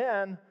will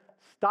then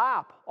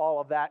stop all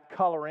of that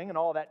coloring and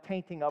all that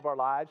tainting of our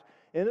lives,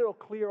 and it'll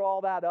clear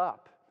all that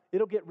up.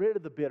 It'll get rid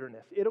of the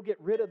bitterness. It'll get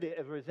rid of the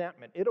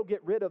resentment. It'll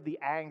get rid of the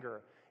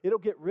anger. It'll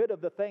get rid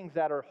of the things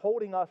that are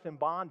holding us in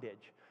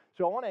bondage.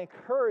 So I want to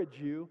encourage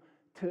you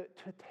to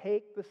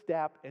take the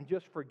step and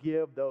just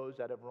forgive those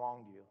that have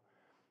wronged you.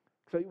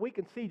 So we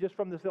can see just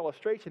from this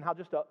illustration how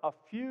just a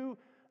few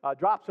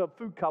drops of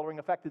food coloring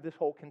affected this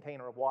whole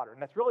container of water.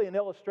 And that's really an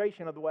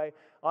illustration of the way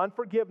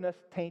unforgiveness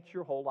taints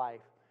your whole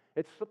life.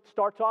 It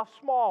starts off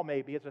small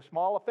maybe, it's a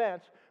small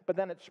offense, but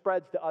then it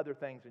spreads to other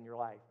things in your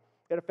life.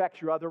 It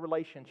affects your other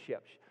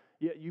relationships.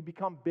 You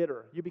become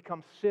bitter, you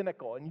become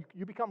cynical, and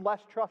you become less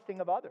trusting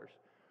of others.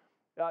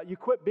 You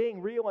quit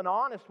being real and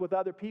honest with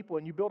other people,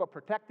 and you build a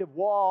protective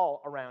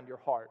wall around your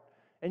heart.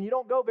 and you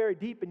don't go very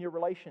deep in your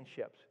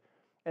relationships.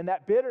 And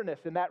that bitterness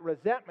and that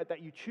resentment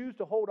that you choose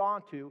to hold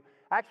on to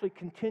actually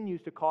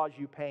continues to cause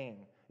you pain.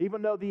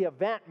 Even though the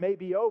event may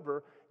be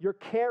over, you're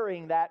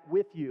carrying that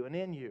with you and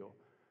in you.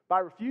 By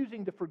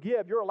refusing to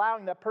forgive, you're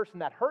allowing that person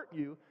that hurt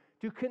you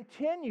to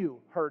continue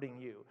hurting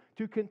you,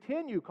 to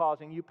continue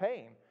causing you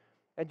pain.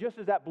 And just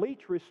as that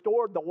bleach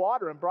restored the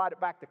water and brought it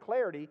back to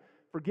clarity,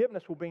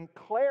 forgiveness will bring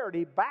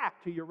clarity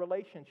back to your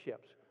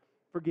relationships.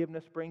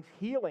 Forgiveness brings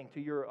healing to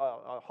your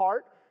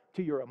heart,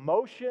 to your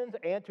emotions,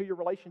 and to your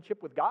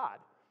relationship with God.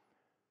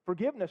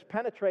 Forgiveness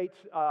penetrates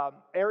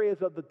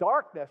areas of the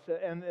darkness,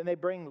 and they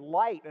bring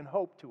light and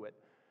hope to it.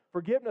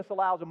 Forgiveness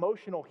allows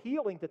emotional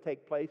healing to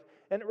take place,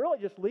 and it really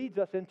just leads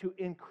us into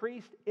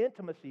increased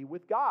intimacy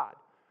with God.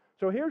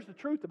 So here's the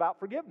truth about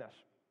forgiveness.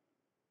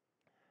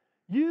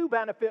 You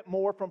benefit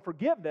more from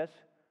forgiveness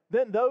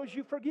than those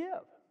you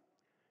forgive.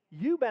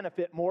 You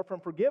benefit more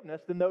from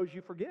forgiveness than those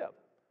you forgive.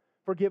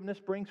 Forgiveness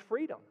brings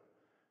freedom.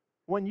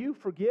 When you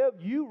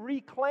forgive, you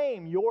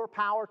reclaim your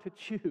power to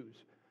choose.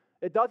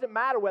 It doesn't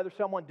matter whether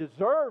someone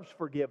deserves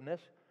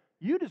forgiveness,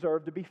 you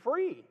deserve to be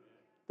free.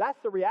 That's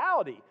the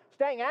reality.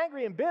 Staying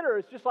angry and bitter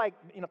is just like,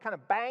 kind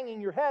of banging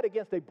your head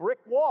against a brick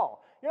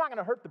wall. You're not going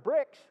to hurt the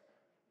bricks.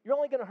 You're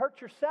only going to hurt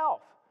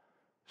yourself.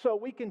 So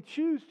we can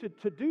choose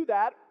to do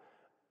that,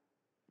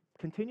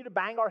 continue to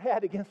bang our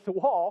head against the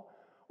wall,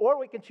 or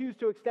we can choose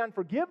to extend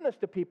forgiveness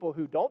to people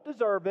who don't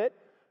deserve it,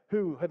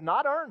 who have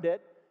not earned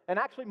it, and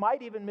actually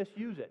might even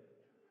misuse it.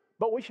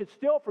 But we should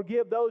still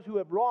forgive those who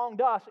have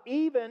wronged us,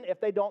 even if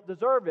they don't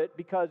deserve it,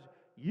 because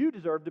you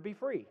deserve to be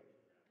free.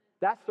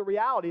 That's the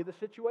reality of the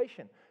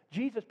situation.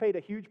 Jesus paid a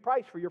huge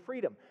price for your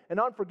freedom, and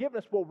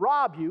unforgiveness will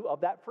rob you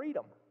of that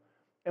freedom.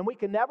 And we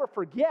can never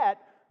forget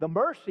the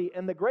mercy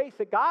and the grace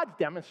that God's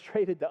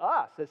demonstrated to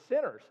us as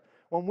sinners.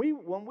 When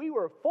we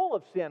were full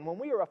of sin, when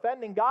we were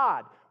offending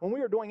God, when we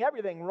were doing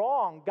everything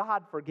wrong,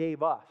 God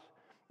forgave us.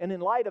 And in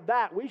light of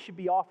that, we should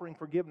be offering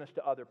forgiveness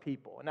to other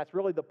people. And that's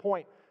really the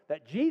point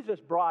that Jesus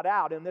brought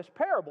out in this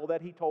parable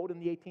that he told in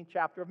the 18th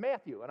chapter of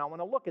Matthew. And I want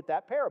to look at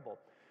that parable.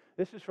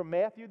 This is from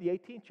Matthew, the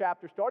 18th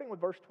chapter, starting with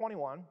verse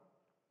 21.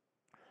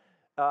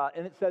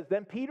 And it says,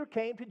 "Then Peter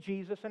came to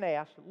Jesus and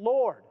asked,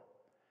 'Lord,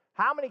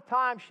 how many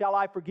times shall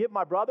I forgive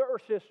my brother or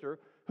sister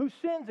who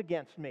sins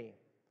against me?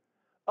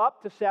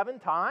 Up to 7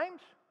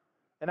 times?'"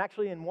 And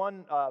actually in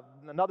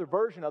another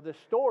version of this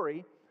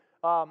story,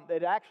 I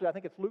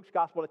think it's Luke's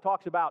gospel, it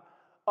talks about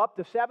up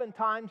to 7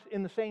 times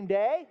in the same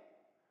day.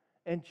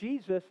 And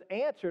Jesus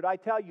answered, "I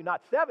tell you,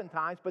 not 7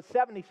 times, but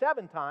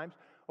 77 times.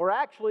 Or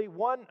actually,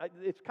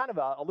 it's kind of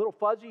a little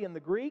fuzzy in the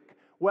Greek,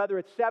 whether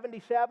it's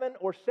 77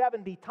 or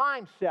 70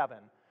 times 7.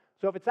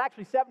 So if it's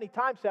actually 70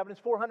 times 7, it's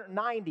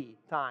 490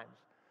 times.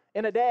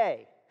 In a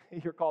day,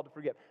 you're called to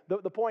forgive.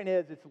 The point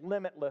is, it's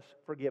limitless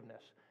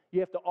forgiveness.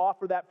 You have to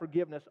offer that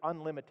forgiveness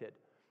unlimited.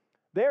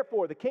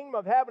 "Therefore, the kingdom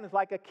of heaven is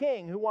like a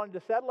king who wanted to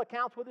settle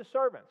accounts with his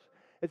servants.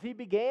 As he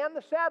began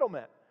the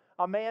settlement,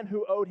 a man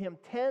who owed him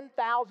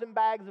 10,000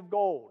 bags of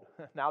gold."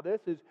 Now,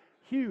 this is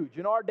huge.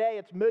 In our day,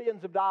 it's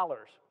millions of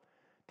dollars.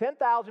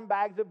 10,000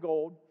 bags of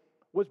gold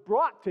was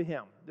brought to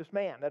him, this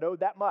man that owed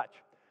that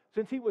much.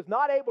 Since he was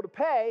not able to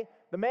pay,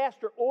 the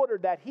master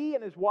ordered that he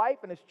and his wife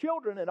and his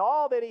children and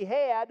all that he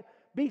had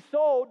be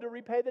sold to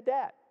repay the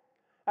debt.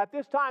 At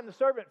this time, the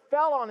servant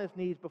fell on his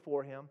knees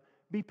before him.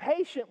 "Be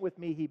patient with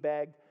me," he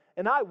begged,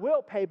 "and I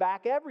will pay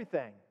back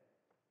everything."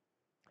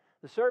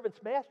 The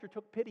servant's master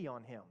took pity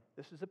on him.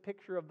 This is a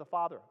picture of the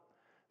father.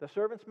 The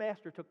servant's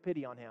master took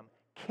pity on him,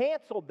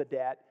 canceled the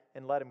debt,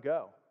 and let him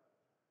go.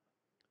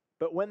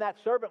 But when that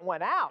servant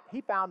went out,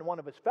 he found one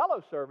of his fellow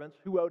servants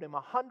who owed him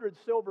 100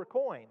 silver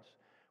coins,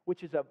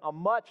 which is a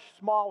much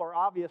smaller,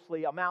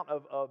 obviously, amount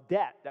of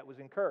debt that was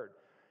incurred.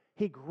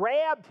 He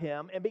grabbed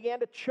him and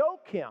began to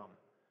choke him.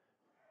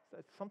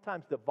 That's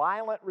sometimes the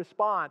violent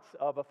response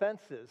of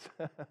offenses.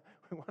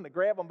 We want to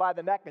grab them by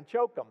the neck and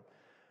choke them.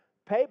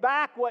 "Pay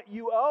back what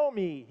you owe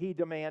me," he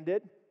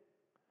demanded.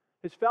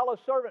 His fellow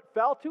servant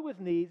fell to his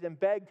knees and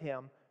begged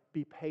him,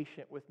 "Be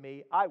patient with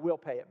me, I will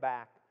pay it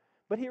back."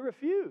 But he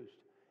refused.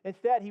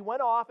 Instead, he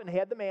went off and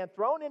had the man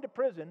thrown into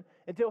prison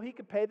until he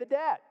could pay the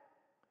debt.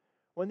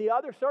 When the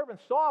other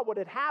servants saw what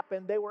had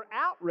happened, they were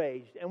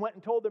outraged and went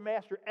and told their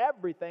master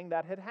everything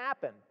that had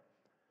happened.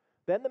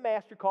 Then the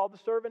master called the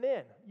servant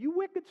in. "You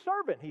wicked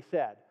servant," he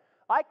said,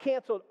 "I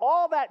canceled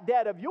all that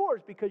debt of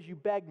yours because you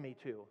begged me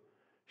to.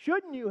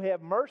 Shouldn't you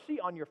have mercy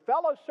on your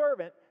fellow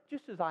servant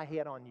just as I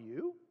had on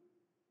you?"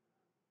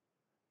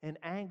 In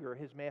anger,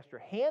 his master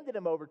handed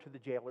him over to the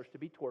jailers to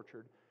be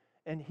tortured,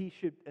 and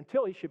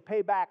until he should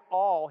pay back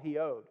all he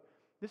owed.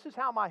 "This is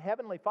how my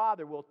heavenly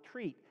Father will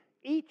treat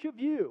each of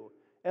you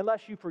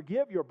unless you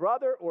forgive your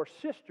brother or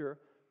sister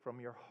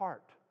from your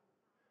heart."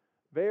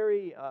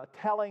 Very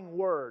telling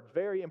words,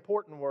 very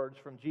important words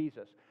from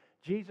Jesus.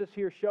 Jesus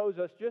here shows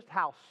us just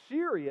how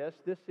serious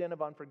this sin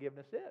of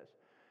unforgiveness is.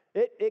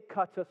 It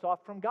cuts us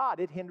off from God.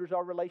 It hinders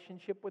our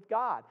relationship with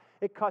God.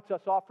 It cuts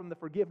us off from the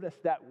forgiveness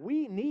that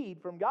we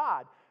need from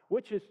God,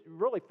 which is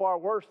really far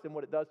worse than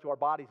what it does to our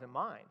bodies and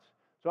minds.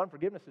 So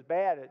unforgiveness is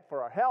bad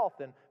for our health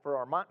and for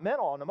our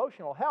mental and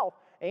emotional health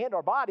and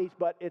our bodies,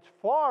 but it's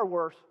far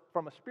worse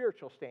from a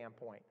spiritual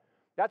standpoint.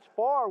 That's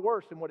far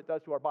worse than what it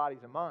does to our bodies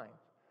and minds.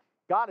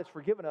 God has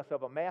forgiven us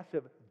of a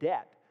massive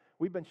debt.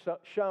 We've been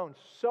shown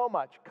so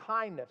much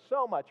kindness,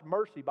 so much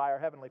mercy by our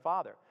Heavenly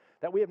Father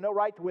that we have no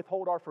right to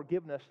withhold our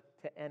forgiveness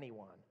to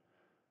anyone.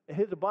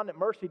 His abundant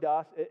mercy to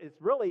us, it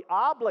really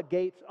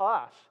obligates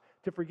us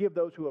to forgive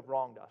those who have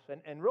wronged us.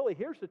 And really,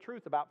 here's the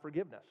truth about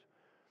forgiveness.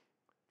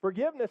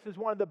 Forgiveness is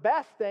one of the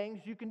best things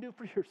you can do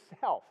for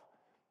yourself.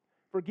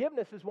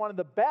 Forgiveness is one of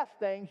the best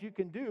things you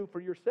can do for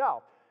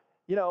yourself.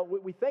 You know,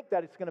 we think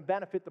that it's going to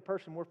benefit the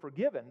person we're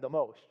forgiven the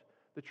most.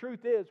 The truth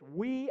is,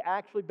 we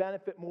actually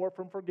benefit more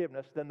from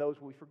forgiveness than those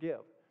we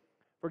forgive.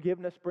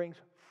 Forgiveness brings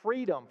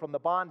freedom from the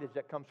bondage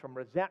that comes from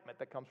resentment,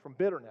 that comes from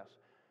bitterness.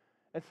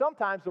 And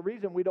sometimes the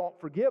reason we don't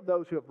forgive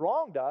those who have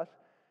wronged us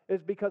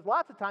is because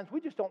lots of times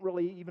we just don't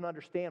really even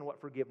understand what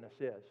forgiveness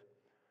is.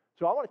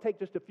 So I want to take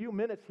just a few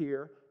minutes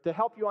here to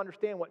help you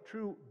understand what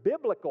true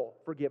biblical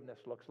forgiveness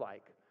looks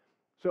like.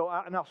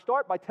 And I'll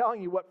start by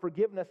telling you what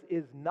forgiveness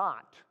is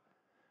not.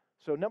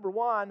 So number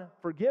one,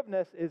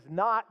 forgiveness is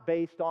not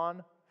based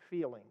on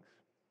feelings.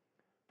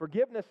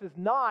 Forgiveness is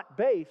not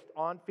based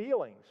on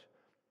feelings.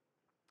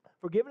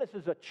 Forgiveness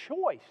is a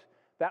choice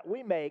that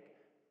we make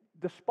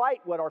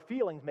despite what our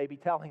feelings may be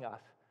telling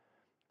us.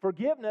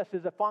 Forgiveness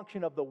is a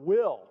function of the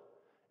will.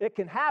 It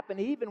can happen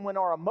even when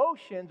our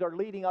emotions are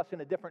leading us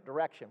in a different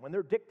direction, when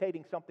they're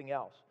dictating something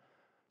else.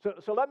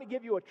 So let me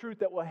give you a truth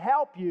that will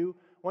help you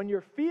when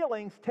your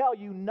feelings tell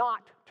you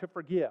not to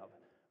forgive.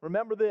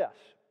 Remember this: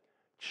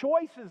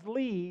 choices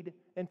lead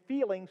and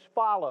feelings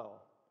follow.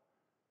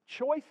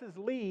 Choices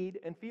lead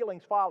and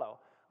feelings follow.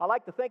 I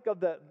like to think of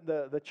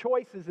the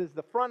choices as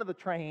the front of the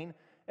train,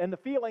 and the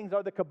feelings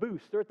are the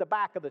caboose. They're at the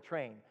back of the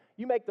train.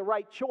 You make the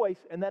right choice,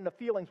 and then the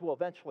feelings will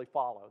eventually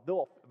follow.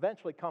 They'll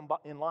eventually come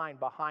in line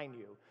behind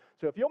you.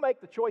 So if you'll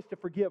make the choice to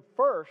forgive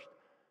first,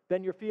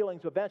 then your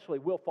feelings eventually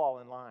will fall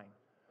in line.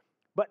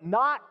 But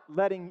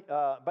letting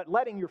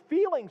your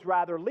feelings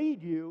rather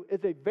lead you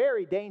is a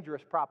very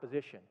dangerous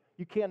proposition.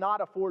 You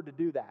cannot afford to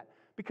do that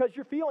because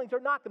your feelings are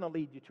not going to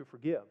lead you to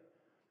forgive.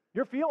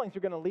 Your feelings are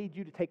going to lead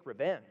you to take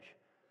revenge.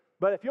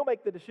 But if you'll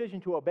make the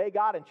decision to obey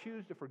God and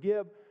choose to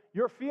forgive,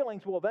 your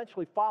feelings will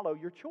eventually follow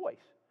your choice.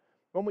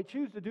 When we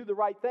choose to do the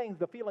right things,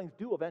 the feelings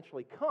do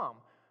eventually come.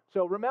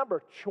 So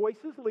remember,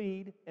 choices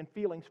lead and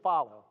feelings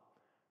follow.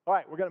 All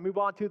right, we're going to move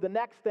on to the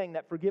next thing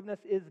that forgiveness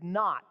is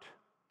not.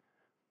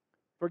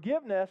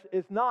 Forgiveness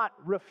is not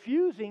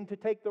refusing to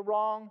take the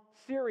wrong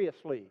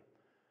seriously.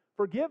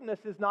 Forgiveness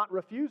is not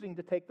refusing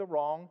to take the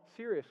wrong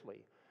seriously.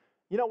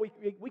 You know,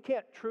 we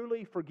can't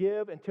truly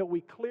forgive until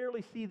we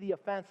clearly see the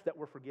offense that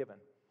we're forgiven.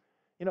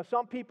 You know,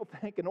 some people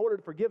think in order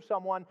to forgive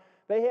someone,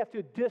 they have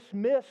to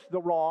dismiss the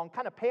wrong,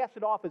 kind of pass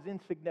it off as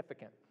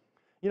insignificant.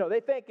 You know,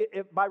 they think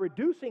by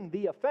reducing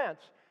the offense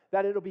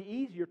that it'll be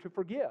easier to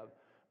forgive.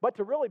 But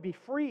to really be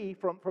free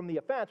from the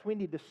offense, we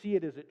need to see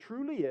it as it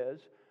truly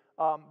is,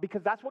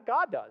 because that's what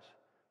God does.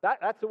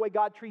 That's the way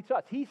God treats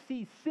us. He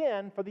sees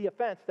sin for the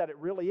offense that it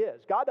really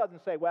is. God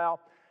doesn't say, well,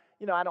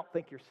 you know, I don't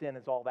think your sin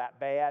is all that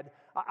bad.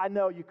 I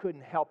know you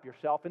couldn't help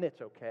yourself, and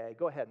it's okay.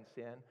 Go ahead and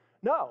sin.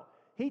 No,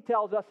 He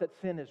tells us that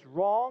sin is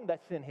wrong,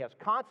 that sin has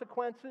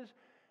consequences,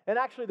 and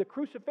actually the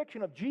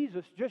crucifixion of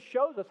Jesus just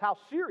shows us how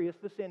serious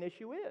the sin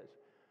issue is.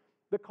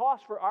 The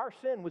cost for our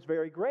sin was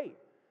very great.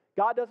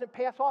 God doesn't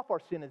pass off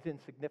our sin as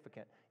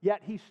insignificant,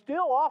 yet He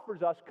still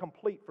offers us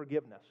complete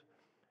forgiveness.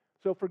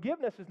 So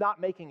forgiveness is not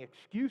making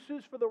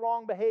excuses for the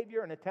wrong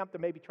behavior, an attempt to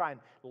maybe try and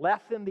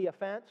lessen the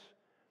offense.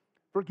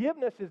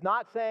 Forgiveness is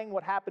not saying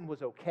what happened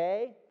was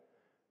okay.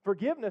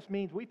 Forgiveness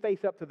means we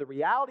face up to the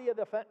reality of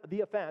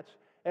the offense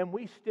and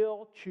we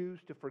still choose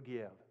to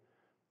forgive.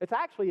 It's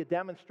actually a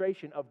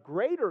demonstration of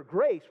greater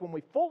grace when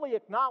we fully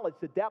acknowledge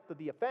the depth of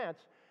the offense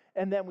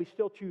and then we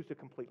still choose to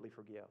completely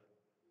forgive.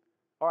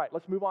 All right,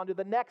 let's move on to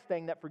the next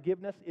thing that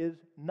forgiveness is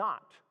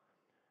not.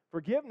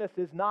 Forgiveness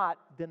is not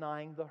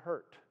denying the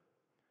hurt.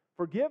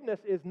 Forgiveness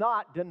is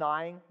not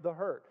denying the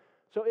hurt.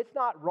 So it's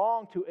not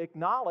wrong to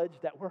acknowledge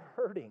that we're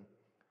hurting.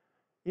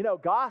 You know,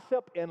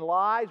 gossip and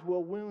lies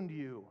will wound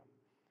you.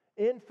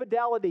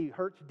 Infidelity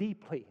hurts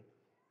deeply.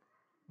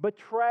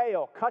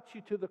 Betrayal cuts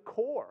you to the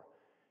core.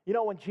 You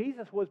know, when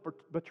Jesus was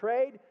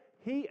betrayed,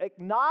 He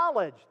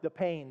acknowledged the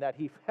pain that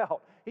He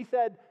felt. He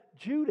said,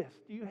 Judas,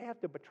 do you have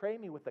to betray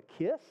me with a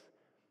kiss?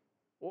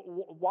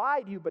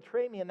 Why do you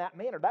betray me in that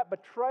manner? That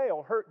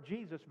betrayal hurt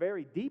Jesus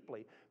very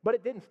deeply, but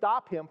it didn't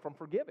stop Him from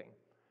forgiving.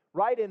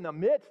 Right in the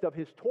midst of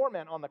His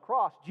torment on the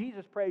cross,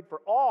 Jesus prayed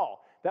for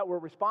all that were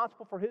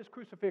responsible for His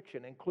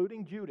crucifixion,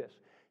 including Judas.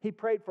 He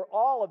prayed for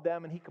all of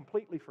them and He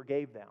completely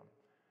forgave them.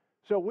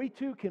 So we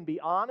too can be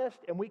honest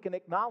and we can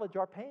acknowledge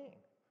our pain.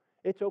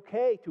 It's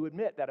okay to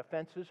admit that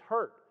offenses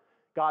hurt.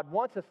 God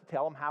wants us to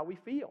tell Him how we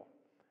feel.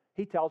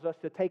 He tells us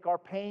to take our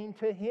pain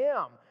to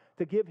Him,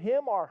 to give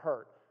Him our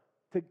hurt,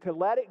 to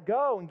let it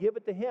go and give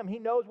it to Him. He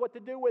knows what to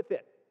do with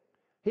it.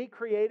 He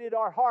created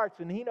our hearts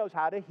and He knows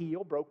how to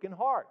heal broken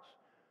hearts.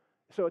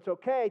 So it's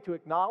okay to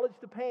acknowledge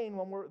the pain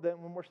when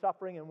we're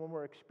suffering and when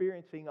we're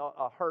experiencing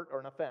a hurt or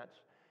an offense.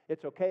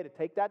 It's okay to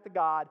take that to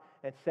God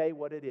and say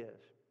what it is.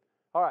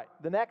 All right,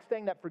 the next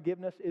thing that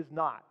forgiveness is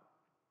not.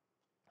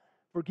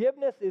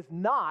 Forgiveness is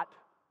not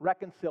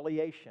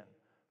reconciliation.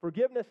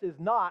 Forgiveness is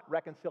not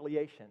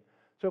reconciliation.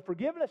 So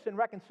forgiveness and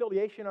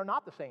reconciliation are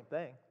not the same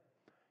thing.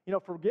 You know,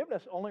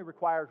 forgiveness only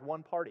requires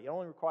one party. It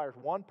only requires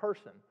one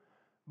person.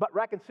 But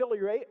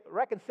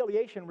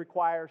reconciliation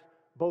requires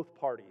both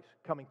parties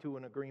coming to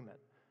an agreement.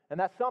 And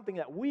that's something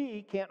that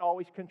we can't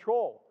always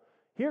control.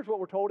 Here's what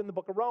we're told in the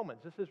book of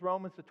Romans. This is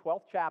Romans, the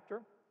 12th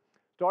chapter.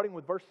 Starting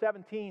with verse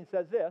 17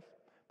 says this.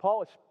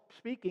 Paul is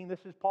speaking.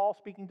 This is Paul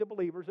speaking to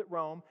believers at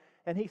Rome.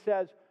 And he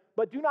says,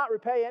 "But do not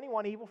repay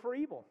anyone evil for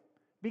evil.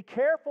 Be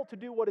careful to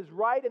do what is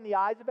right in the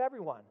eyes of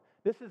everyone."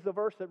 This is the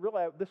verse that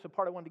really, this is the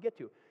part I wanted to get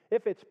to.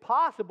 If it's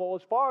possible,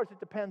 as far as it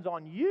depends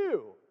on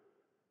you,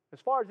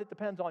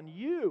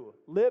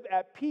 live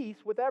at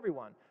peace with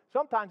everyone.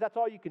 Sometimes that's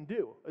all you can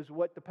do, is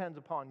what depends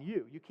upon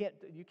you. You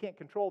can't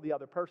control the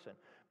other person.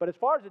 But as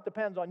far as it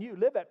depends on you,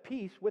 live at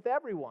peace with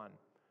everyone.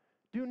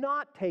 Do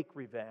not take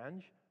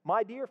revenge,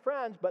 my dear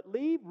friends, but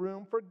leave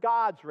room for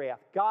God's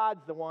wrath.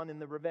 God's the one in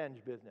the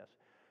revenge business.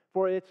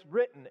 For it's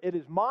written, "It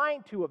is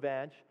mine to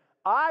avenge,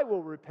 I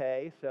will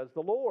repay, says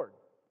the Lord."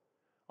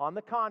 On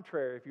the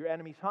contrary, if your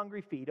enemy's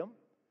hungry, feed him.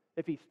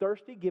 If he's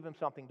thirsty, give him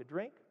something to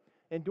drink.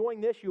 In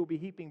doing this, you will be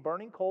heaping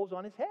burning coals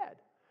on his head.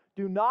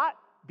 Do not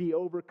be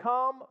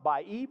overcome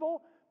by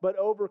evil, but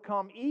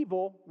overcome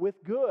evil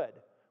with good.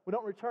 We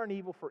don't return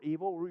evil for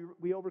evil.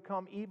 We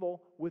overcome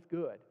evil with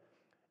good.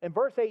 And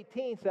verse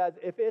 18 says,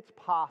 if it's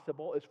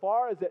possible, as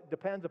far as it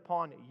depends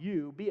upon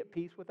you, be at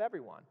peace with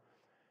everyone.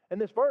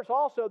 And this verse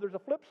also, there's a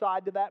flip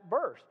side to that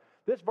verse.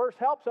 This verse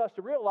helps us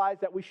to realize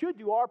that we should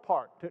do our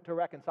part to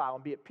reconcile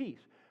and be at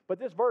peace. But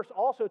this verse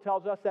also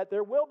tells us that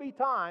there will be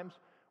times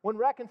when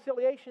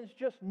reconciliation is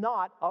just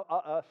not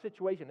a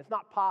situation. It's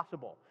not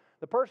possible.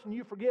 The person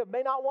you forgive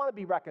may not want to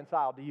be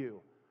reconciled to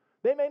you.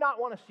 They may not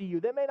want to see you.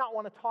 They may not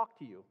want to talk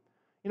to you.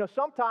 You know,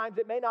 sometimes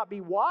it may not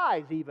be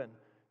wise even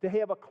to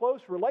have a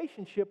close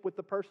relationship with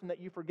the person that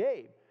you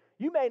forgave.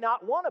 You may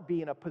not want to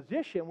be in a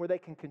position where they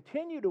can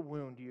continue to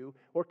wound you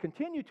or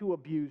continue to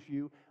abuse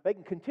you. They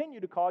can continue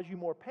to cause you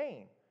more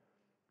pain.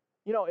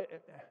 You know,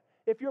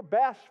 if your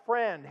best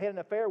friend had an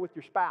affair with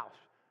your spouse,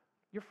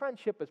 your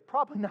friendship is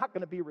probably not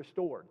going to be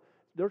restored.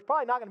 There's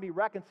probably not going to be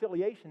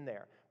reconciliation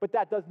there. But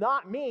that does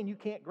not mean you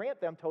can't grant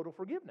them total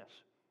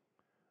forgiveness.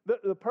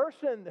 The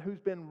person who's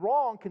been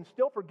wrong can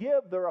still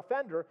forgive their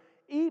offender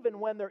even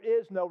when there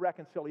is no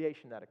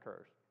reconciliation that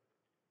occurs.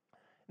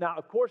 Now,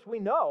 of course, we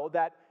know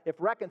that if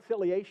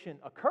reconciliation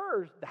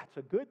occurs, that's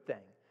a good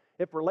thing.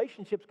 If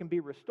relationships can be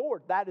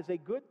restored, that is a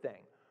good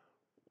thing.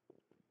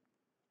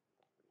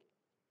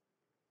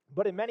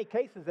 But in many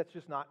cases, that's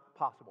just not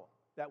possible.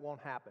 That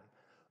won't happen.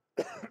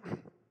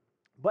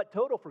 But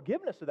total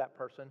forgiveness of that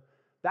person,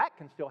 that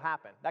can still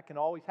happen. That can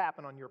always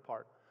happen on your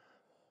part.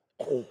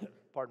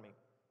 Pardon me.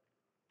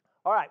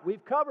 All right,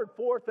 we've covered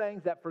 4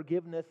 things that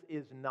forgiveness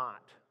is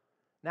not.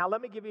 Now,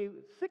 let me give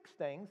you 6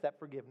 things that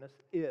forgiveness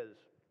is.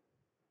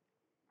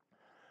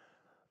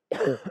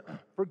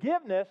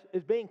 Forgiveness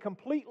is being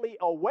completely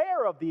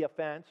aware of the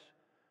offense,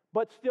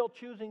 but still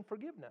choosing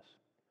forgiveness.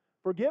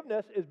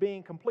 Forgiveness is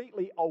being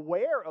completely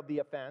aware of the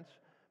offense,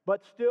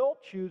 but still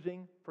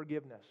choosing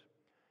forgiveness.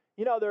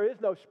 You know, there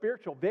is no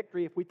spiritual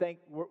victory if we think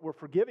we're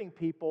forgiving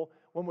people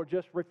when we're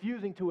just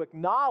refusing to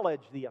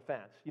acknowledge the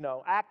offense. You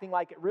know, acting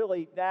like it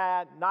really,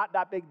 not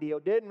that big deal,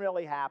 didn't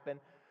really happen.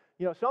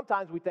 You know,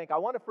 sometimes we think, I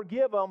want to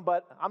forgive them,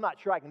 but I'm not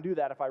sure I can do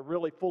that if I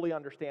really fully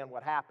understand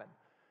what happened.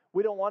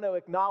 We don't want to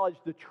acknowledge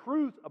the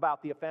truth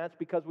about the offense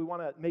because we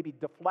want to maybe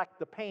deflect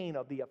the pain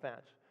of the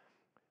offense.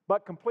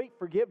 But complete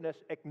forgiveness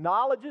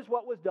acknowledges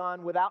what was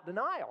done without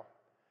denial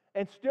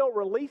and still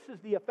releases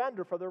the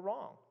offender for their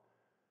wrong.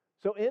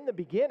 So in the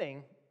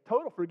beginning,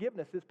 total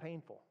forgiveness is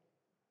painful.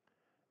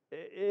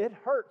 It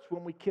hurts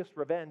when we kiss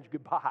revenge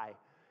goodbye.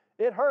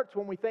 It hurts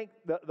when we think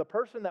the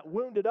person that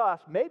wounded us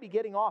may be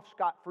getting off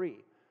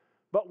scot-free.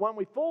 But when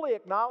we fully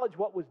acknowledge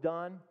what was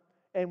done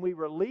and we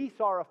release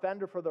our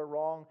offender for their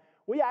wrong,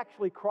 we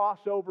actually cross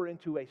over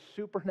into a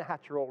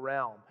supernatural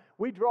realm.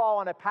 We draw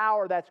on a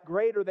power that's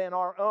greater than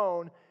our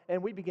own,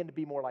 and we begin to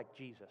be more like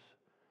Jesus.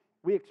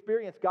 We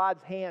experience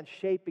God's hand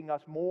shaping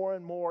us more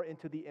and more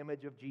into the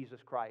image of Jesus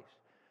Christ.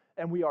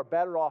 And we are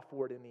better off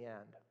for it in the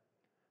end.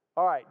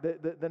 All right,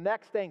 the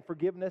next thing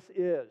forgiveness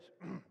is.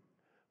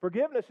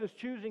 Forgiveness is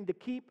choosing to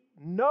keep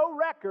no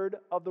record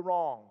of the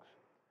wrongs.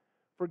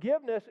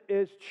 Forgiveness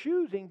is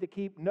choosing to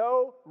keep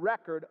no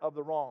record of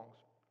the wrongs.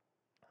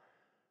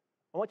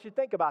 I want you to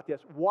think about this.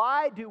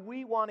 Why do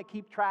we want to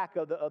keep track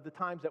of the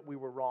times that we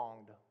were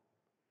wronged?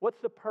 What's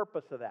the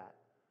purpose of that?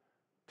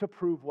 To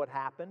prove what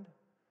happened?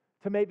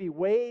 To maybe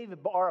waive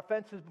our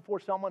offenses before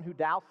someone who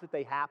doubts that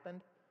they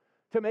happened?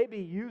 To maybe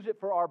use it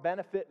for our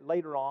benefit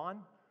later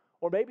on?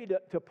 Or maybe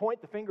to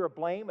point the finger of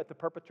blame at the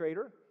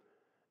perpetrator?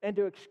 And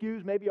to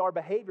excuse maybe our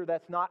behavior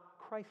that's not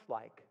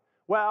Christ-like?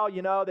 Well,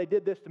 you know, they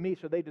did this to me,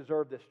 so they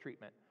deserve this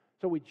treatment.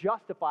 So we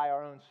justify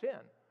our own sin.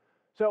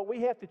 So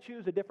we have to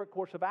choose a different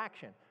course of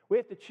action. We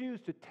have to choose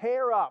to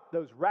tear up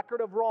those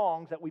record of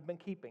wrongs that we've been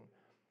keeping.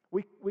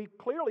 We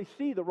clearly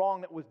see the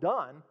wrong that was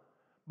done,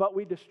 but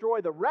we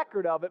destroy the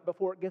record of it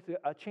before it gets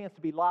a chance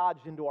to be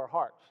lodged into our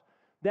hearts.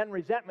 Then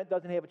resentment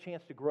doesn't have a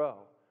chance to grow.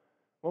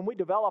 When we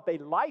develop a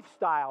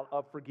lifestyle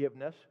of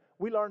forgiveness,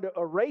 we learn to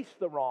erase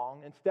the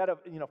wrong instead of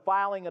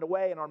filing it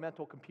away in our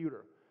mental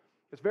computer.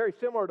 It's very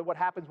similar to what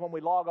happens when we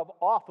log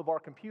off of our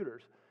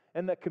computers.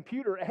 And the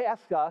computer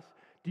asks us,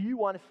 do you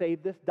want to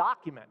save this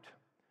document?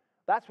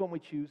 That's when we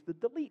choose the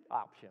delete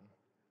option.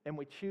 And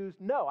we choose,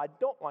 no, I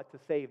don't want to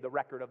save the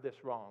record of this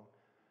wrong.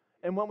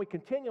 And when we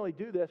continually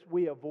do this,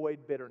 we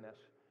avoid bitterness.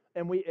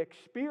 And we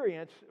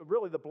experience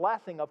really the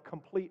blessing of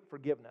complete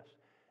forgiveness.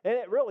 And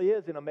it really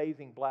is an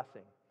amazing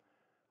blessing.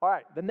 All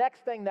right, the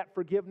next thing that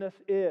forgiveness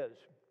is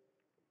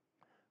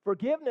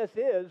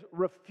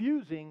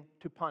refusing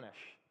to punish.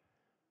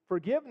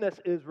 Forgiveness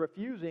is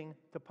refusing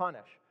to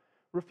punish.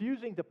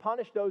 Refusing to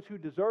punish those who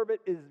deserve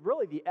it is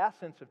really the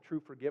essence of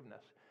true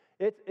forgiveness.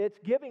 It's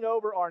giving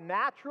over our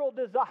natural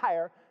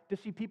desire to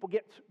see people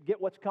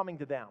get what's coming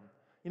to them.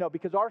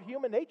 Because our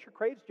human nature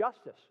craves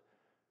justice.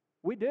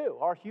 We do.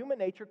 Our human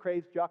nature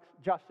craves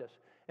justice.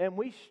 And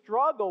we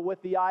struggle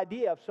with the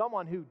idea of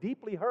someone who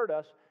deeply hurt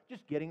us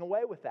just getting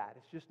away with that.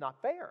 It's just not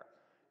fair.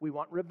 We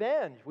want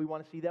revenge. We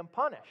want to see them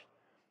punished.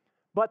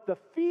 But the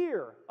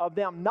fear of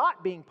them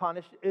not being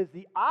punished is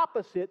the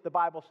opposite, the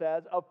Bible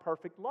says, of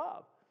perfect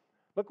love.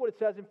 Look what it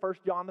says in 1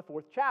 John, the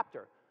 4th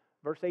chapter,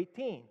 verse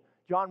 18.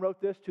 John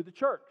wrote this to the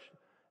church.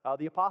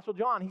 The Apostle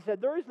John, he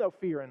said, there is no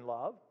fear in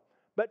love,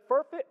 but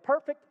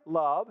perfect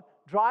love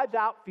drives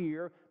out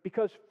fear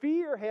because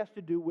fear has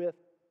to do with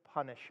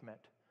punishment.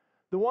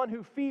 The one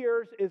who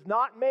fears is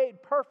not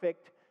made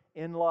perfect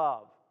in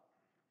love.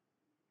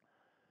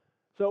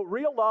 So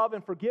real love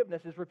and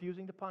forgiveness is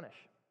refusing to punish.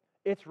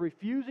 It's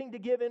refusing to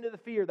give into the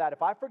fear that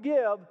if I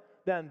forgive,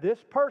 then this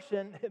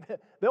person,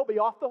 they'll be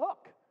off the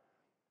hook.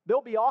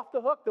 They'll be off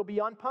the hook. They'll be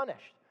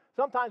unpunished.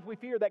 Sometimes we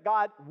fear that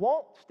God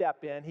won't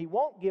step in. He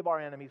won't give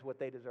our enemies what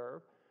they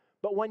deserve.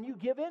 But when you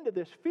give in to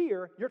this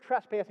fear, you're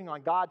trespassing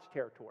on God's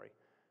territory.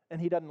 And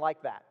He doesn't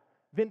like that.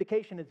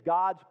 Vindication is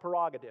God's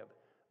prerogative.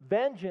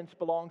 Vengeance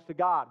belongs to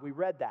God. We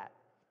read that.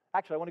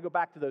 Actually, I want to go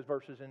back to those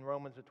verses in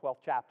Romans, the 12th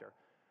chapter.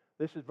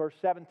 This is verse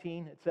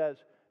 17. It says,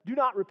 do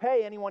not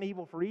repay anyone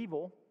evil for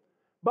evil,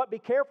 but be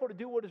careful to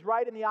do what is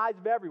right in the eyes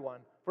of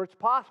everyone. For it's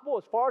possible,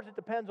 as far as it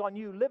depends on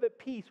you, live at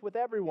peace with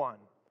everyone.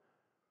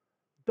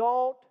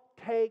 Don't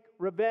take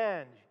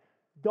revenge.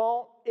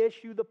 Don't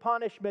issue the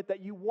punishment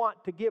that you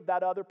want to give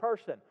that other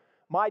person.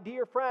 My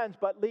dear friends,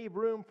 but leave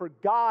room for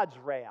God's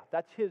wrath.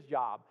 That's His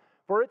job.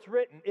 For it's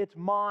written, it's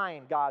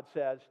mine, God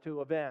says,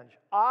 to avenge.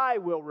 I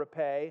will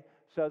repay,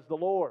 says the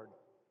Lord.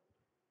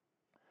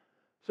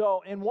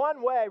 So in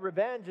one way,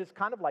 revenge is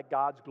kind of like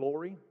God's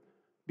glory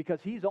because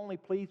He's only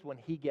pleased when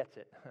He gets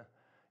it.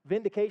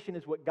 Vindication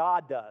is what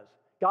God does.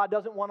 God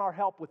doesn't want our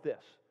help with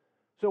this.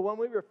 So when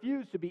we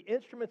refuse to be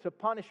instruments of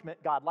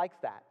punishment, God likes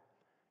that.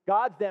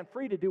 God's then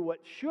free to do what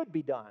should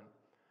be done.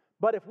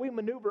 But if we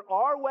maneuver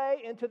our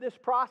way into this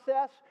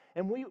process,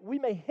 and we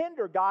may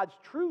hinder God's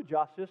true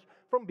justice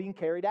from being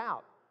carried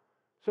out.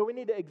 So we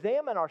need to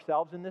examine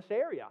ourselves in this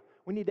area.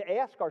 We need to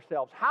ask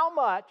ourselves, how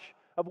much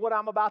of what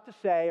I'm about to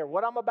say or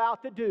what I'm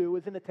about to do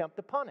is an attempt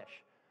to punish?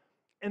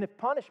 And if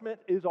punishment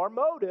is our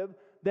motive,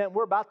 then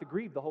we're about to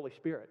grieve the Holy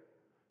Spirit.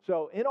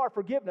 So in our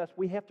forgiveness,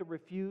 we have to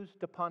refuse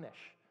to punish.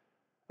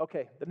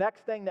 Okay, the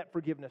next thing that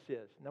forgiveness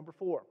is, number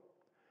 4.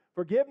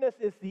 Forgiveness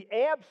is the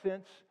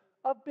absence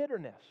of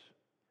bitterness.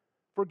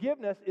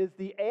 Forgiveness is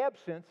the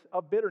absence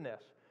of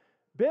bitterness.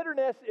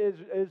 Bitterness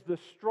is the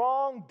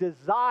strong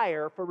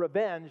desire for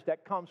revenge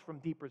that comes from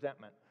deep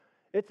resentment.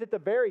 It's at the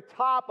very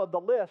top of the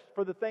list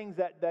for the things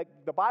that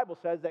the Bible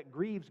says that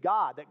grieves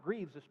God, that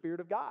grieves the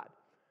Spirit of God.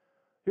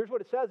 Here's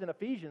what it says in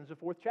Ephesians, the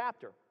 4th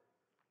chapter.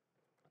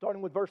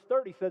 Starting with verse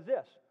 30, says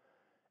this,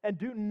 and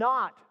do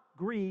not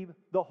grieve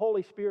the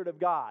Holy Spirit of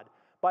God,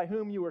 by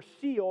whom you are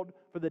sealed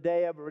for the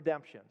day of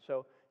redemption.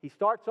 So he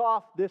starts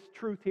off this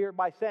truth here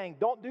by saying,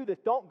 don't do this,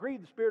 don't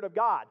grieve the Spirit of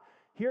God.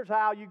 Here's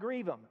how you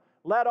grieve Him.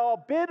 Let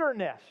all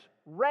bitterness,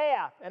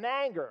 wrath, and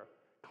anger,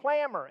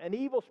 clamor, and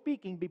evil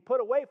speaking be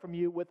put away from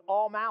you with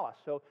all malice.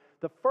 So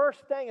the first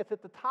thing that's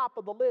at the top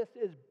of the list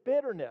is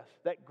bitterness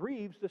that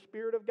grieves the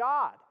Spirit of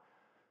God.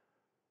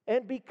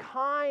 And be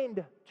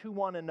kind to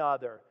one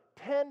another,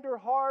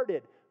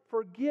 tender-hearted,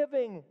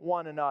 forgiving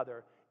one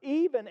another,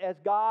 even as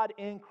God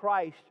in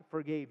Christ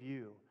forgave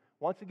you.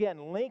 Once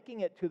again,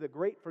 linking it to the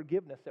great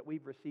forgiveness that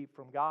we've received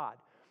from God.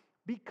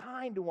 Be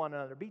kind to one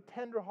another. Be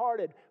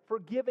tender-hearted,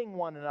 forgiving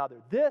one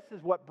another. This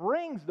is what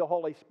brings the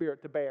Holy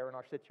Spirit to bear in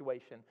our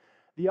situation.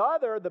 The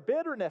other, the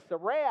bitterness, the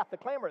wrath, the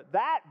clamor,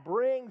 that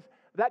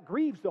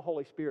grieves the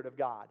Holy Spirit of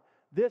God.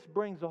 This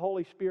brings the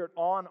Holy Spirit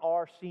on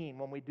our scene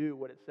when we do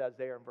what it says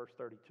there in verse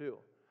 32.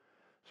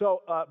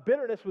 So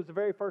bitterness was the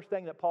very first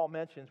thing that Paul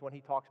mentions when he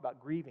talks about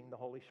grieving the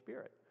Holy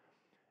Spirit.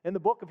 In the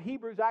book of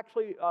Hebrews,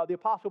 actually, the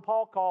Apostle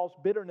Paul calls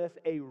bitterness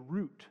a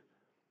root.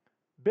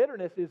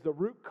 Bitterness is the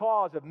root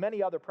cause of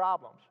many other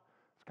problems.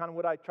 It's kind of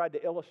what I tried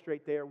to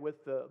illustrate there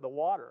with the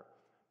water.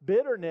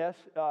 Bitterness,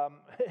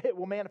 it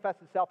will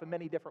manifest itself in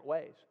many different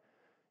ways.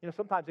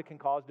 Sometimes it can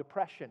cause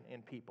depression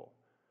in people.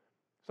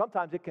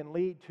 Sometimes it can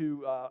lead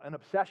to an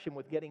obsession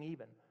with getting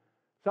even.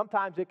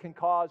 Sometimes it can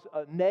cause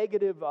a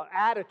negative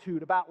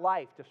attitude about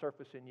life to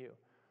surface in you.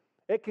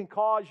 It can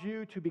cause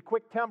you to be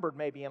quick-tempered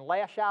maybe and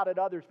lash out at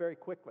others very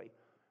quickly.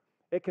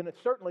 It can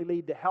certainly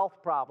lead to health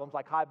problems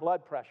like high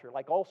blood pressure,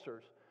 like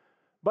ulcers.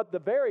 But the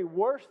very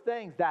worst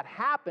things that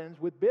happens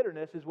with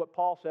bitterness is what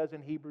Paul says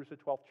in Hebrews, the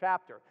 12th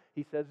chapter.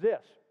 He says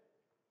this.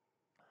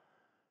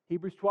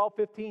 Hebrews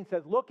 12:15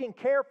 says, looking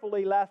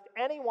carefully lest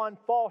anyone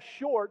fall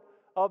short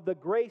of the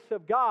grace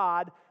of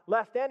God,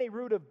 lest any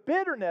root of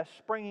bitterness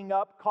springing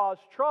up cause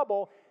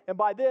trouble, and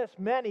by this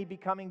many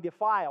becoming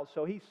defiled.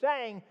 So he's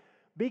saying,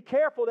 be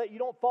careful that you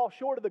don't fall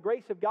short of the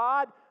grace of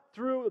God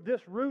through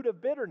this root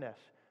of bitterness.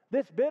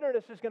 This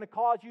bitterness is going to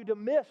cause you to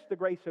miss the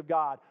grace of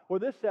God. Or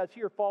this says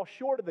here, fall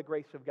short of the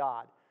grace of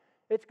God.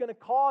 It's going to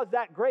cause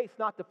that grace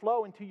not to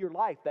flow into your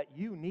life that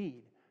you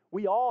need.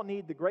 We all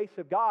need the grace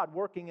of God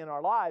working in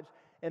our lives,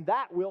 and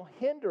that will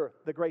hinder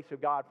the grace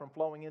of God from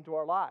flowing into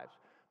our lives.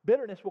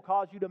 Bitterness will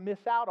cause you to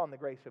miss out on the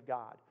grace of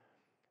God.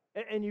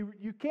 And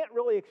you can't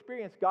really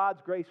experience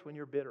God's grace when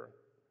you're bitter.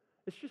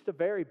 It's just a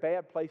very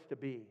bad place to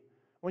be.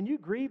 When you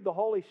grieve the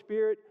Holy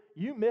Spirit,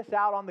 you miss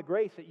out on the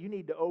grace that you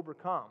need to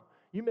overcome.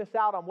 You miss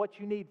out on what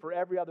you need for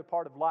every other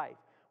part of life.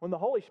 When the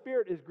Holy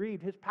Spirit is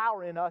grieved, His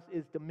power in us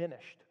is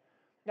diminished.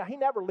 Now, He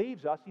never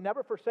leaves us. He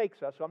never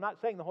forsakes us. So I'm not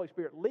saying the Holy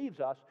Spirit leaves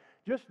us.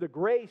 Just the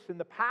grace and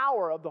the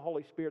power of the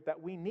Holy Spirit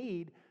that we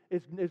need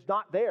is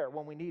not there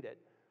when we need it.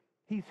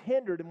 He's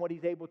hindered in what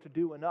He's able to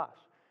do in us.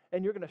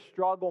 And you're going to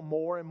struggle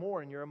more and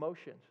more in your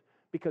emotions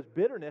because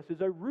bitterness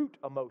is a root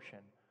emotion.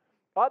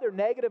 Other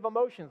negative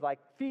emotions like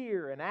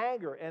fear and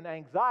anger and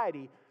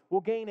anxiety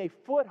will gain a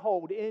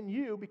foothold in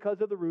you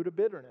because of the root of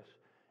bitterness.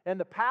 And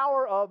the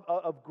power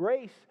of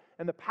grace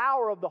and the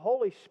power of the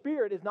Holy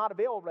Spirit is not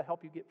available to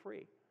help you get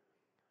free.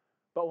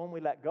 But when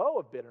we let go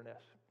of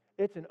bitterness,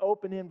 it's an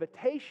open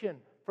invitation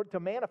to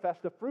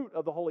manifest the fruit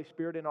of the Holy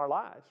Spirit in our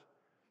lives.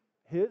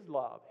 His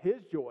love,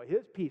 His joy,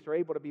 His peace are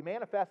able to be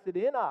manifested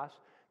in us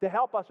to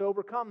help us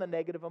overcome the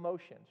negative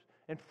emotions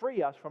and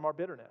free us from our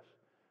bitterness.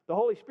 The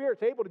Holy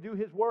Spirit's able to do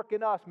His work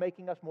in us,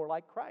 making us more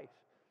like Christ.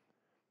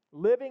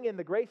 Living in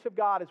the grace of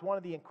God is one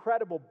of the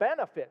incredible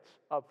benefits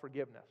of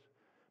forgiveness.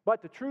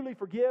 But to truly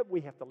forgive,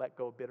 we have to let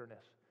go of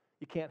bitterness.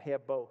 You can't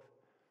have both.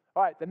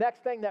 All right, the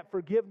next thing that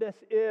forgiveness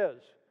is,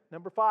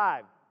 number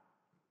 5,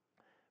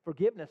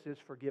 forgiveness is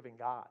forgiving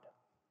God.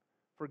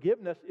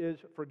 Forgiveness is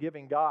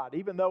forgiving God.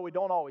 Even though we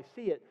don't always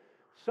see it,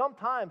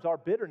 sometimes our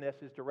bitterness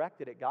is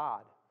directed at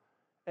God.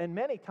 And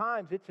many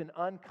times it's an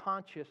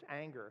unconscious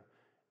anger.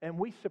 And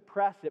we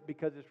suppress it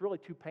because it's really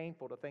too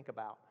painful to think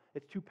about.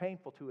 It's too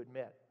painful to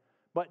admit.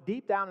 But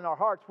deep down in our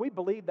hearts, we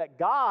believe that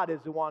God is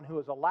the one who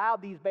has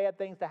allowed these bad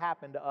things to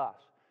happen to us.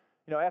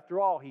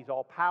 After all, He's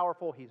all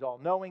powerful, He's all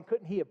knowing.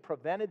 Couldn't He have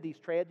prevented these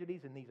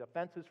tragedies and these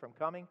offenses from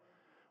coming?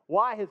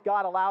 Why has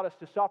God allowed us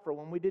to suffer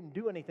when we didn't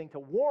do anything to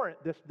warrant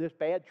this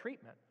bad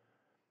treatment?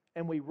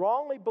 And we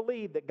wrongly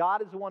believe that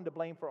God is the one to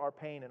blame for our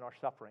pain and our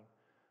suffering.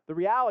 The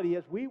reality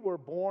is we were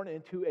born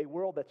into a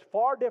world that's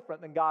far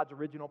different than God's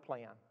original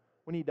plan.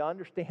 We need to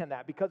understand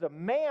that. Because of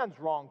man's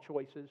wrong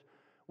choices,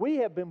 we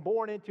have been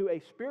born into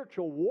a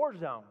spiritual war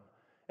zone.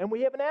 And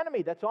we have an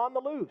enemy that's on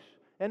the loose.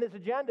 And his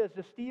agenda is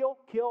to steal,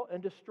 kill,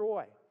 and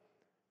destroy.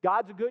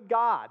 God's a good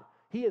God.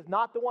 He is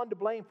not the one to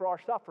blame for our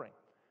suffering.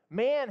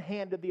 Man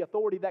handed the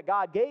authority that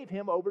God gave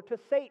him over to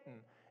Satan.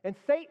 And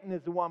Satan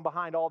is the one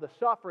behind all the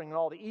suffering and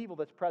all the evil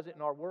that's present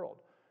in our world.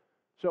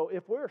 So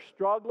if we're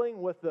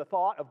struggling with the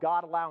thought of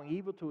God allowing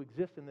evil to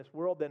exist in this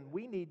world, then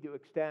we need to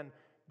extend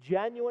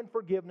genuine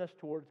forgiveness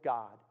towards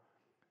God.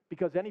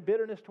 Because any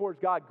bitterness towards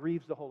God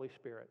grieves the Holy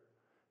Spirit.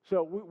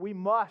 So we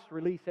must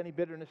release any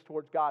bitterness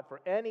towards God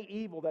for any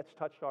evil that's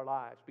touched our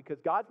lives. Because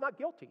God's not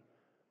guilty.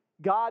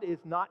 God is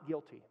not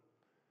guilty.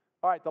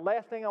 All right, the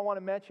last thing I want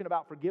to mention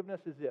about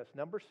forgiveness is this.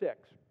 Number 6.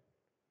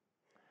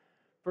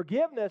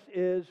 Forgiveness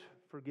is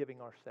forgiving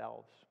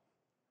ourselves.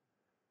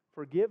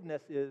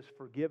 Forgiveness is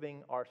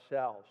forgiving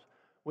ourselves.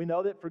 We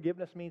know that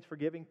forgiveness means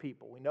forgiving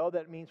people. We know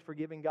that it means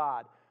forgiving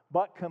God.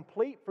 But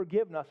complete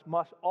forgiveness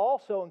must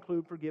also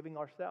include forgiving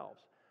ourselves.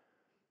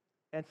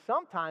 And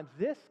sometimes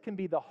this can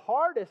be the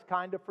hardest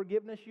kind of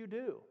forgiveness you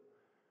do.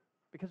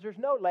 Because there's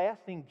no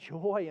lasting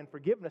joy in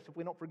forgiveness if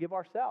we don't forgive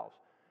ourselves.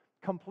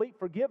 Complete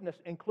forgiveness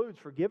includes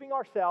forgiving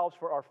ourselves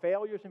for our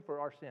failures and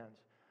for our sins.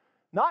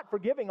 Not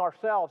forgiving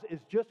ourselves is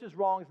just as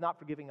wrong as not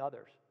forgiving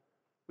others.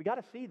 We got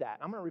to see that.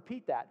 I'm going to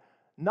repeat that.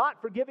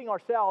 Not forgiving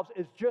ourselves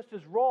is just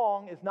as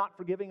wrong as not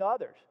forgiving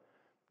others.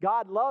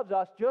 God loves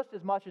us just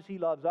as much as He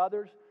loves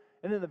others.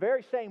 And in the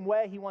very same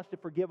way He wants to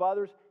forgive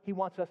others, He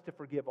wants us to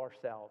forgive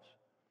ourselves.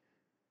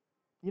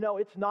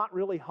 It's not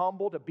really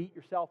humble to beat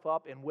yourself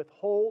up and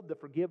withhold the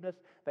forgiveness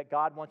that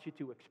God wants you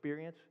to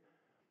experience.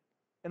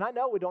 And I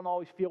know we don't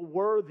always feel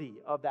worthy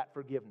of that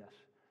forgiveness.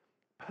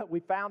 But we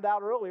found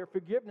out earlier,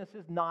 forgiveness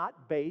is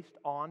not based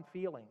on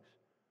feelings.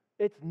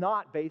 It's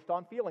not based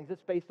on feelings.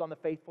 It's based on the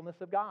faithfulness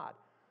of God.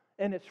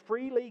 And it's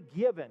freely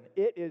given.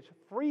 It is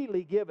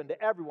freely given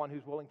to everyone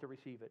who's willing to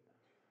receive it.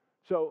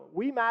 So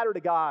we matter to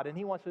God, and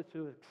He wants us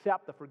to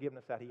accept the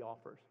forgiveness that He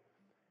offers.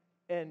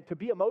 And to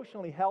be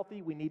emotionally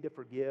healthy, we need to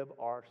forgive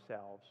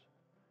ourselves.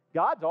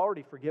 God's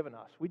already forgiven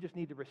us. We just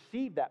need to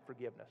receive that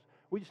forgiveness.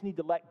 We just need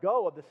to let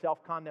go of the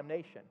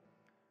self-condemnation.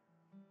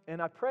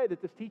 And I pray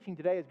that this teaching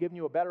today has given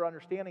you a better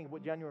understanding of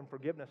what genuine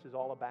forgiveness is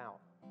all about.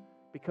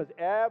 Because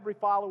every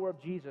follower of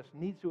Jesus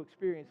needs to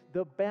experience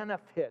the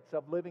benefits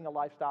of living a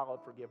lifestyle of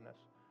forgiveness.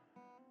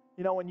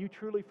 You know, when you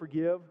truly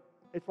forgive,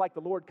 it's like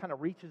the Lord kind of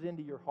reaches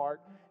into your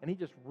heart and He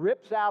just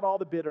rips out all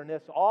the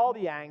bitterness, all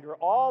the anger,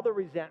 all the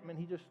resentment.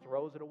 He just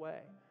throws it away.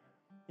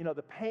 You know,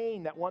 the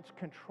pain that once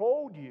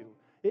controlled you,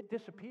 it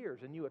disappears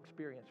and you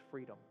experience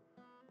freedom.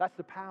 That's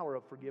the power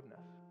of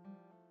forgiveness.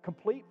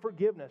 Complete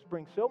forgiveness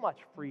brings so much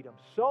freedom,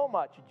 so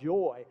much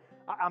joy.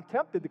 I'm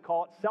tempted to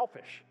call it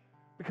selfish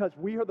because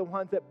we are the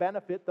ones that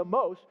benefit the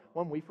most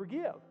when we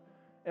forgive.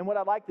 And what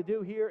I'd like to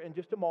do here in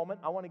just a moment,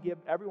 I want to give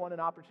everyone an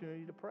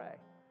opportunity to pray.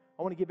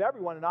 I want to give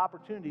everyone an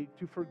opportunity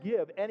to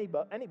forgive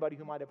anybody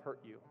who might have hurt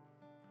you.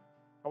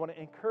 I want to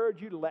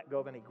encourage you to let go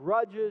of any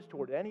grudges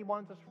toward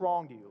anyone that's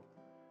wronged you.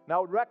 And I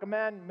would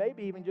recommend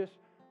maybe even just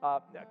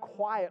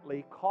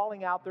quietly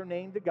calling out their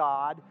name to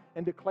God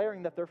and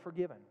declaring that they're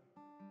forgiven.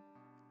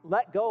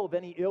 Let go of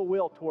any ill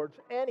will towards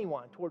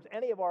anyone, towards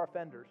any of our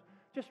offenders.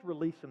 Just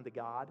release them to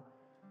God.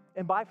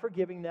 And by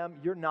forgiving them,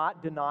 you're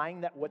not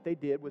denying that what they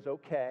did was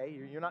okay.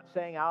 You're not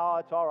saying, oh,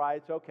 it's all right,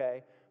 it's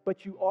okay.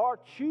 But you are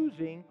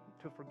choosing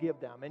to forgive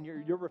them, and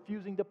you're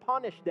refusing to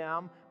punish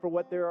them for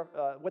what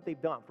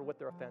they've done, for what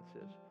their offense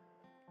is.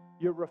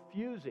 You're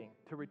refusing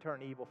to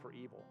return evil for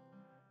evil.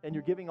 And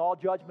you're giving all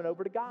judgment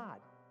over to God,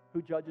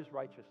 who judges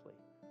righteously.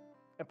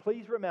 And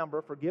please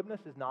remember, forgiveness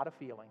is not a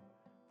feeling.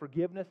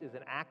 Forgiveness is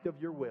an act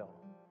of your will.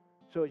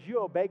 So as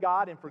you obey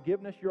God in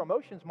forgiveness, your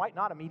emotions might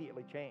not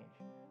immediately change.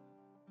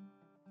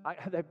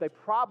 They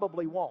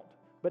probably won't.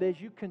 But as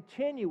you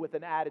continue with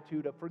an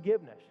attitude of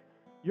forgiveness,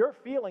 your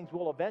feelings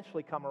will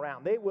eventually come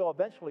around. They will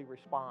eventually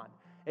respond.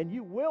 And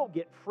you will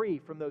get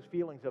free from those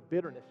feelings of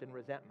bitterness and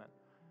resentment.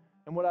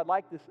 And what I'd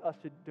like us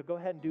to go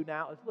ahead and do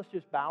now is let's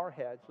just bow our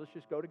heads. Let's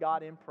just go to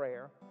God in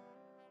prayer.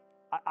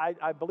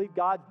 I believe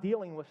God's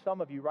dealing with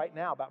some of you right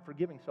now about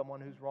forgiving someone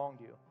who's wronged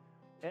you.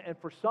 And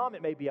for some,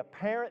 it may be a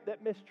parent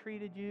that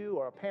mistreated you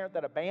or a parent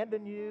that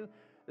abandoned you.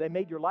 They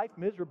made your life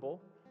miserable.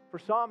 For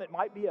some, it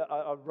might be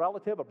a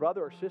relative, a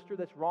brother or sister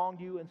that's wronged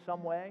you in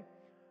some way.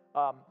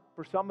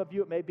 For some of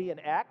you, it may be an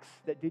ex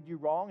that did you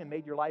wrong and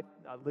made your life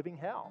a living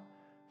hell.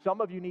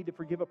 Some of you need to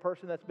forgive a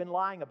person that's been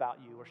lying about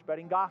you or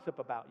spreading gossip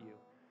about you.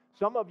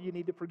 Some of you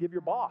need to forgive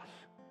your boss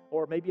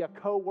or maybe a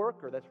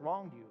co-worker that's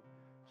wronged you.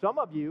 Some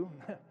of you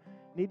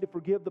need to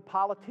forgive the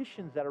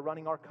politicians that are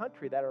running our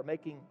country, that are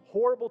making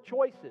horrible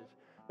choices,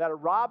 that are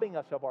robbing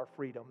us of our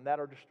freedom, that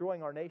are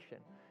destroying our nation.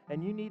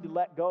 And you need to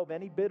let go of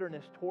any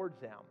bitterness towards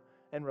them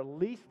and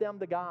release them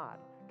to God.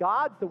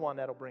 God's the one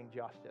that'll bring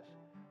justice.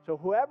 So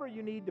whoever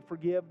you need to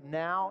forgive,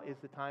 now is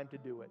the time to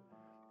do it.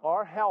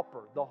 Our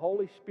helper, the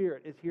Holy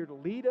Spirit, is here to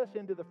lead us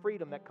into the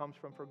freedom that comes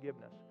from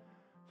forgiveness.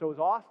 So as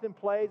Austin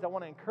plays, I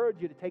want to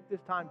encourage you to take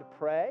this time to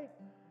pray,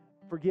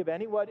 forgive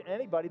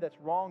anybody that's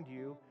wronged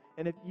you.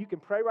 And if you can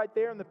pray right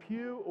there in the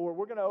pew, or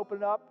we're going to open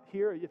it up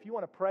here. If you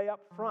want to pray up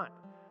front,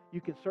 you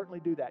can certainly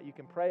do that. You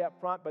can pray up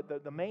front,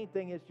 but the main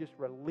thing is just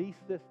release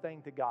this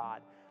thing to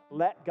God.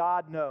 Let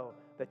God know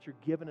that you're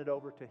giving it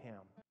over to Him.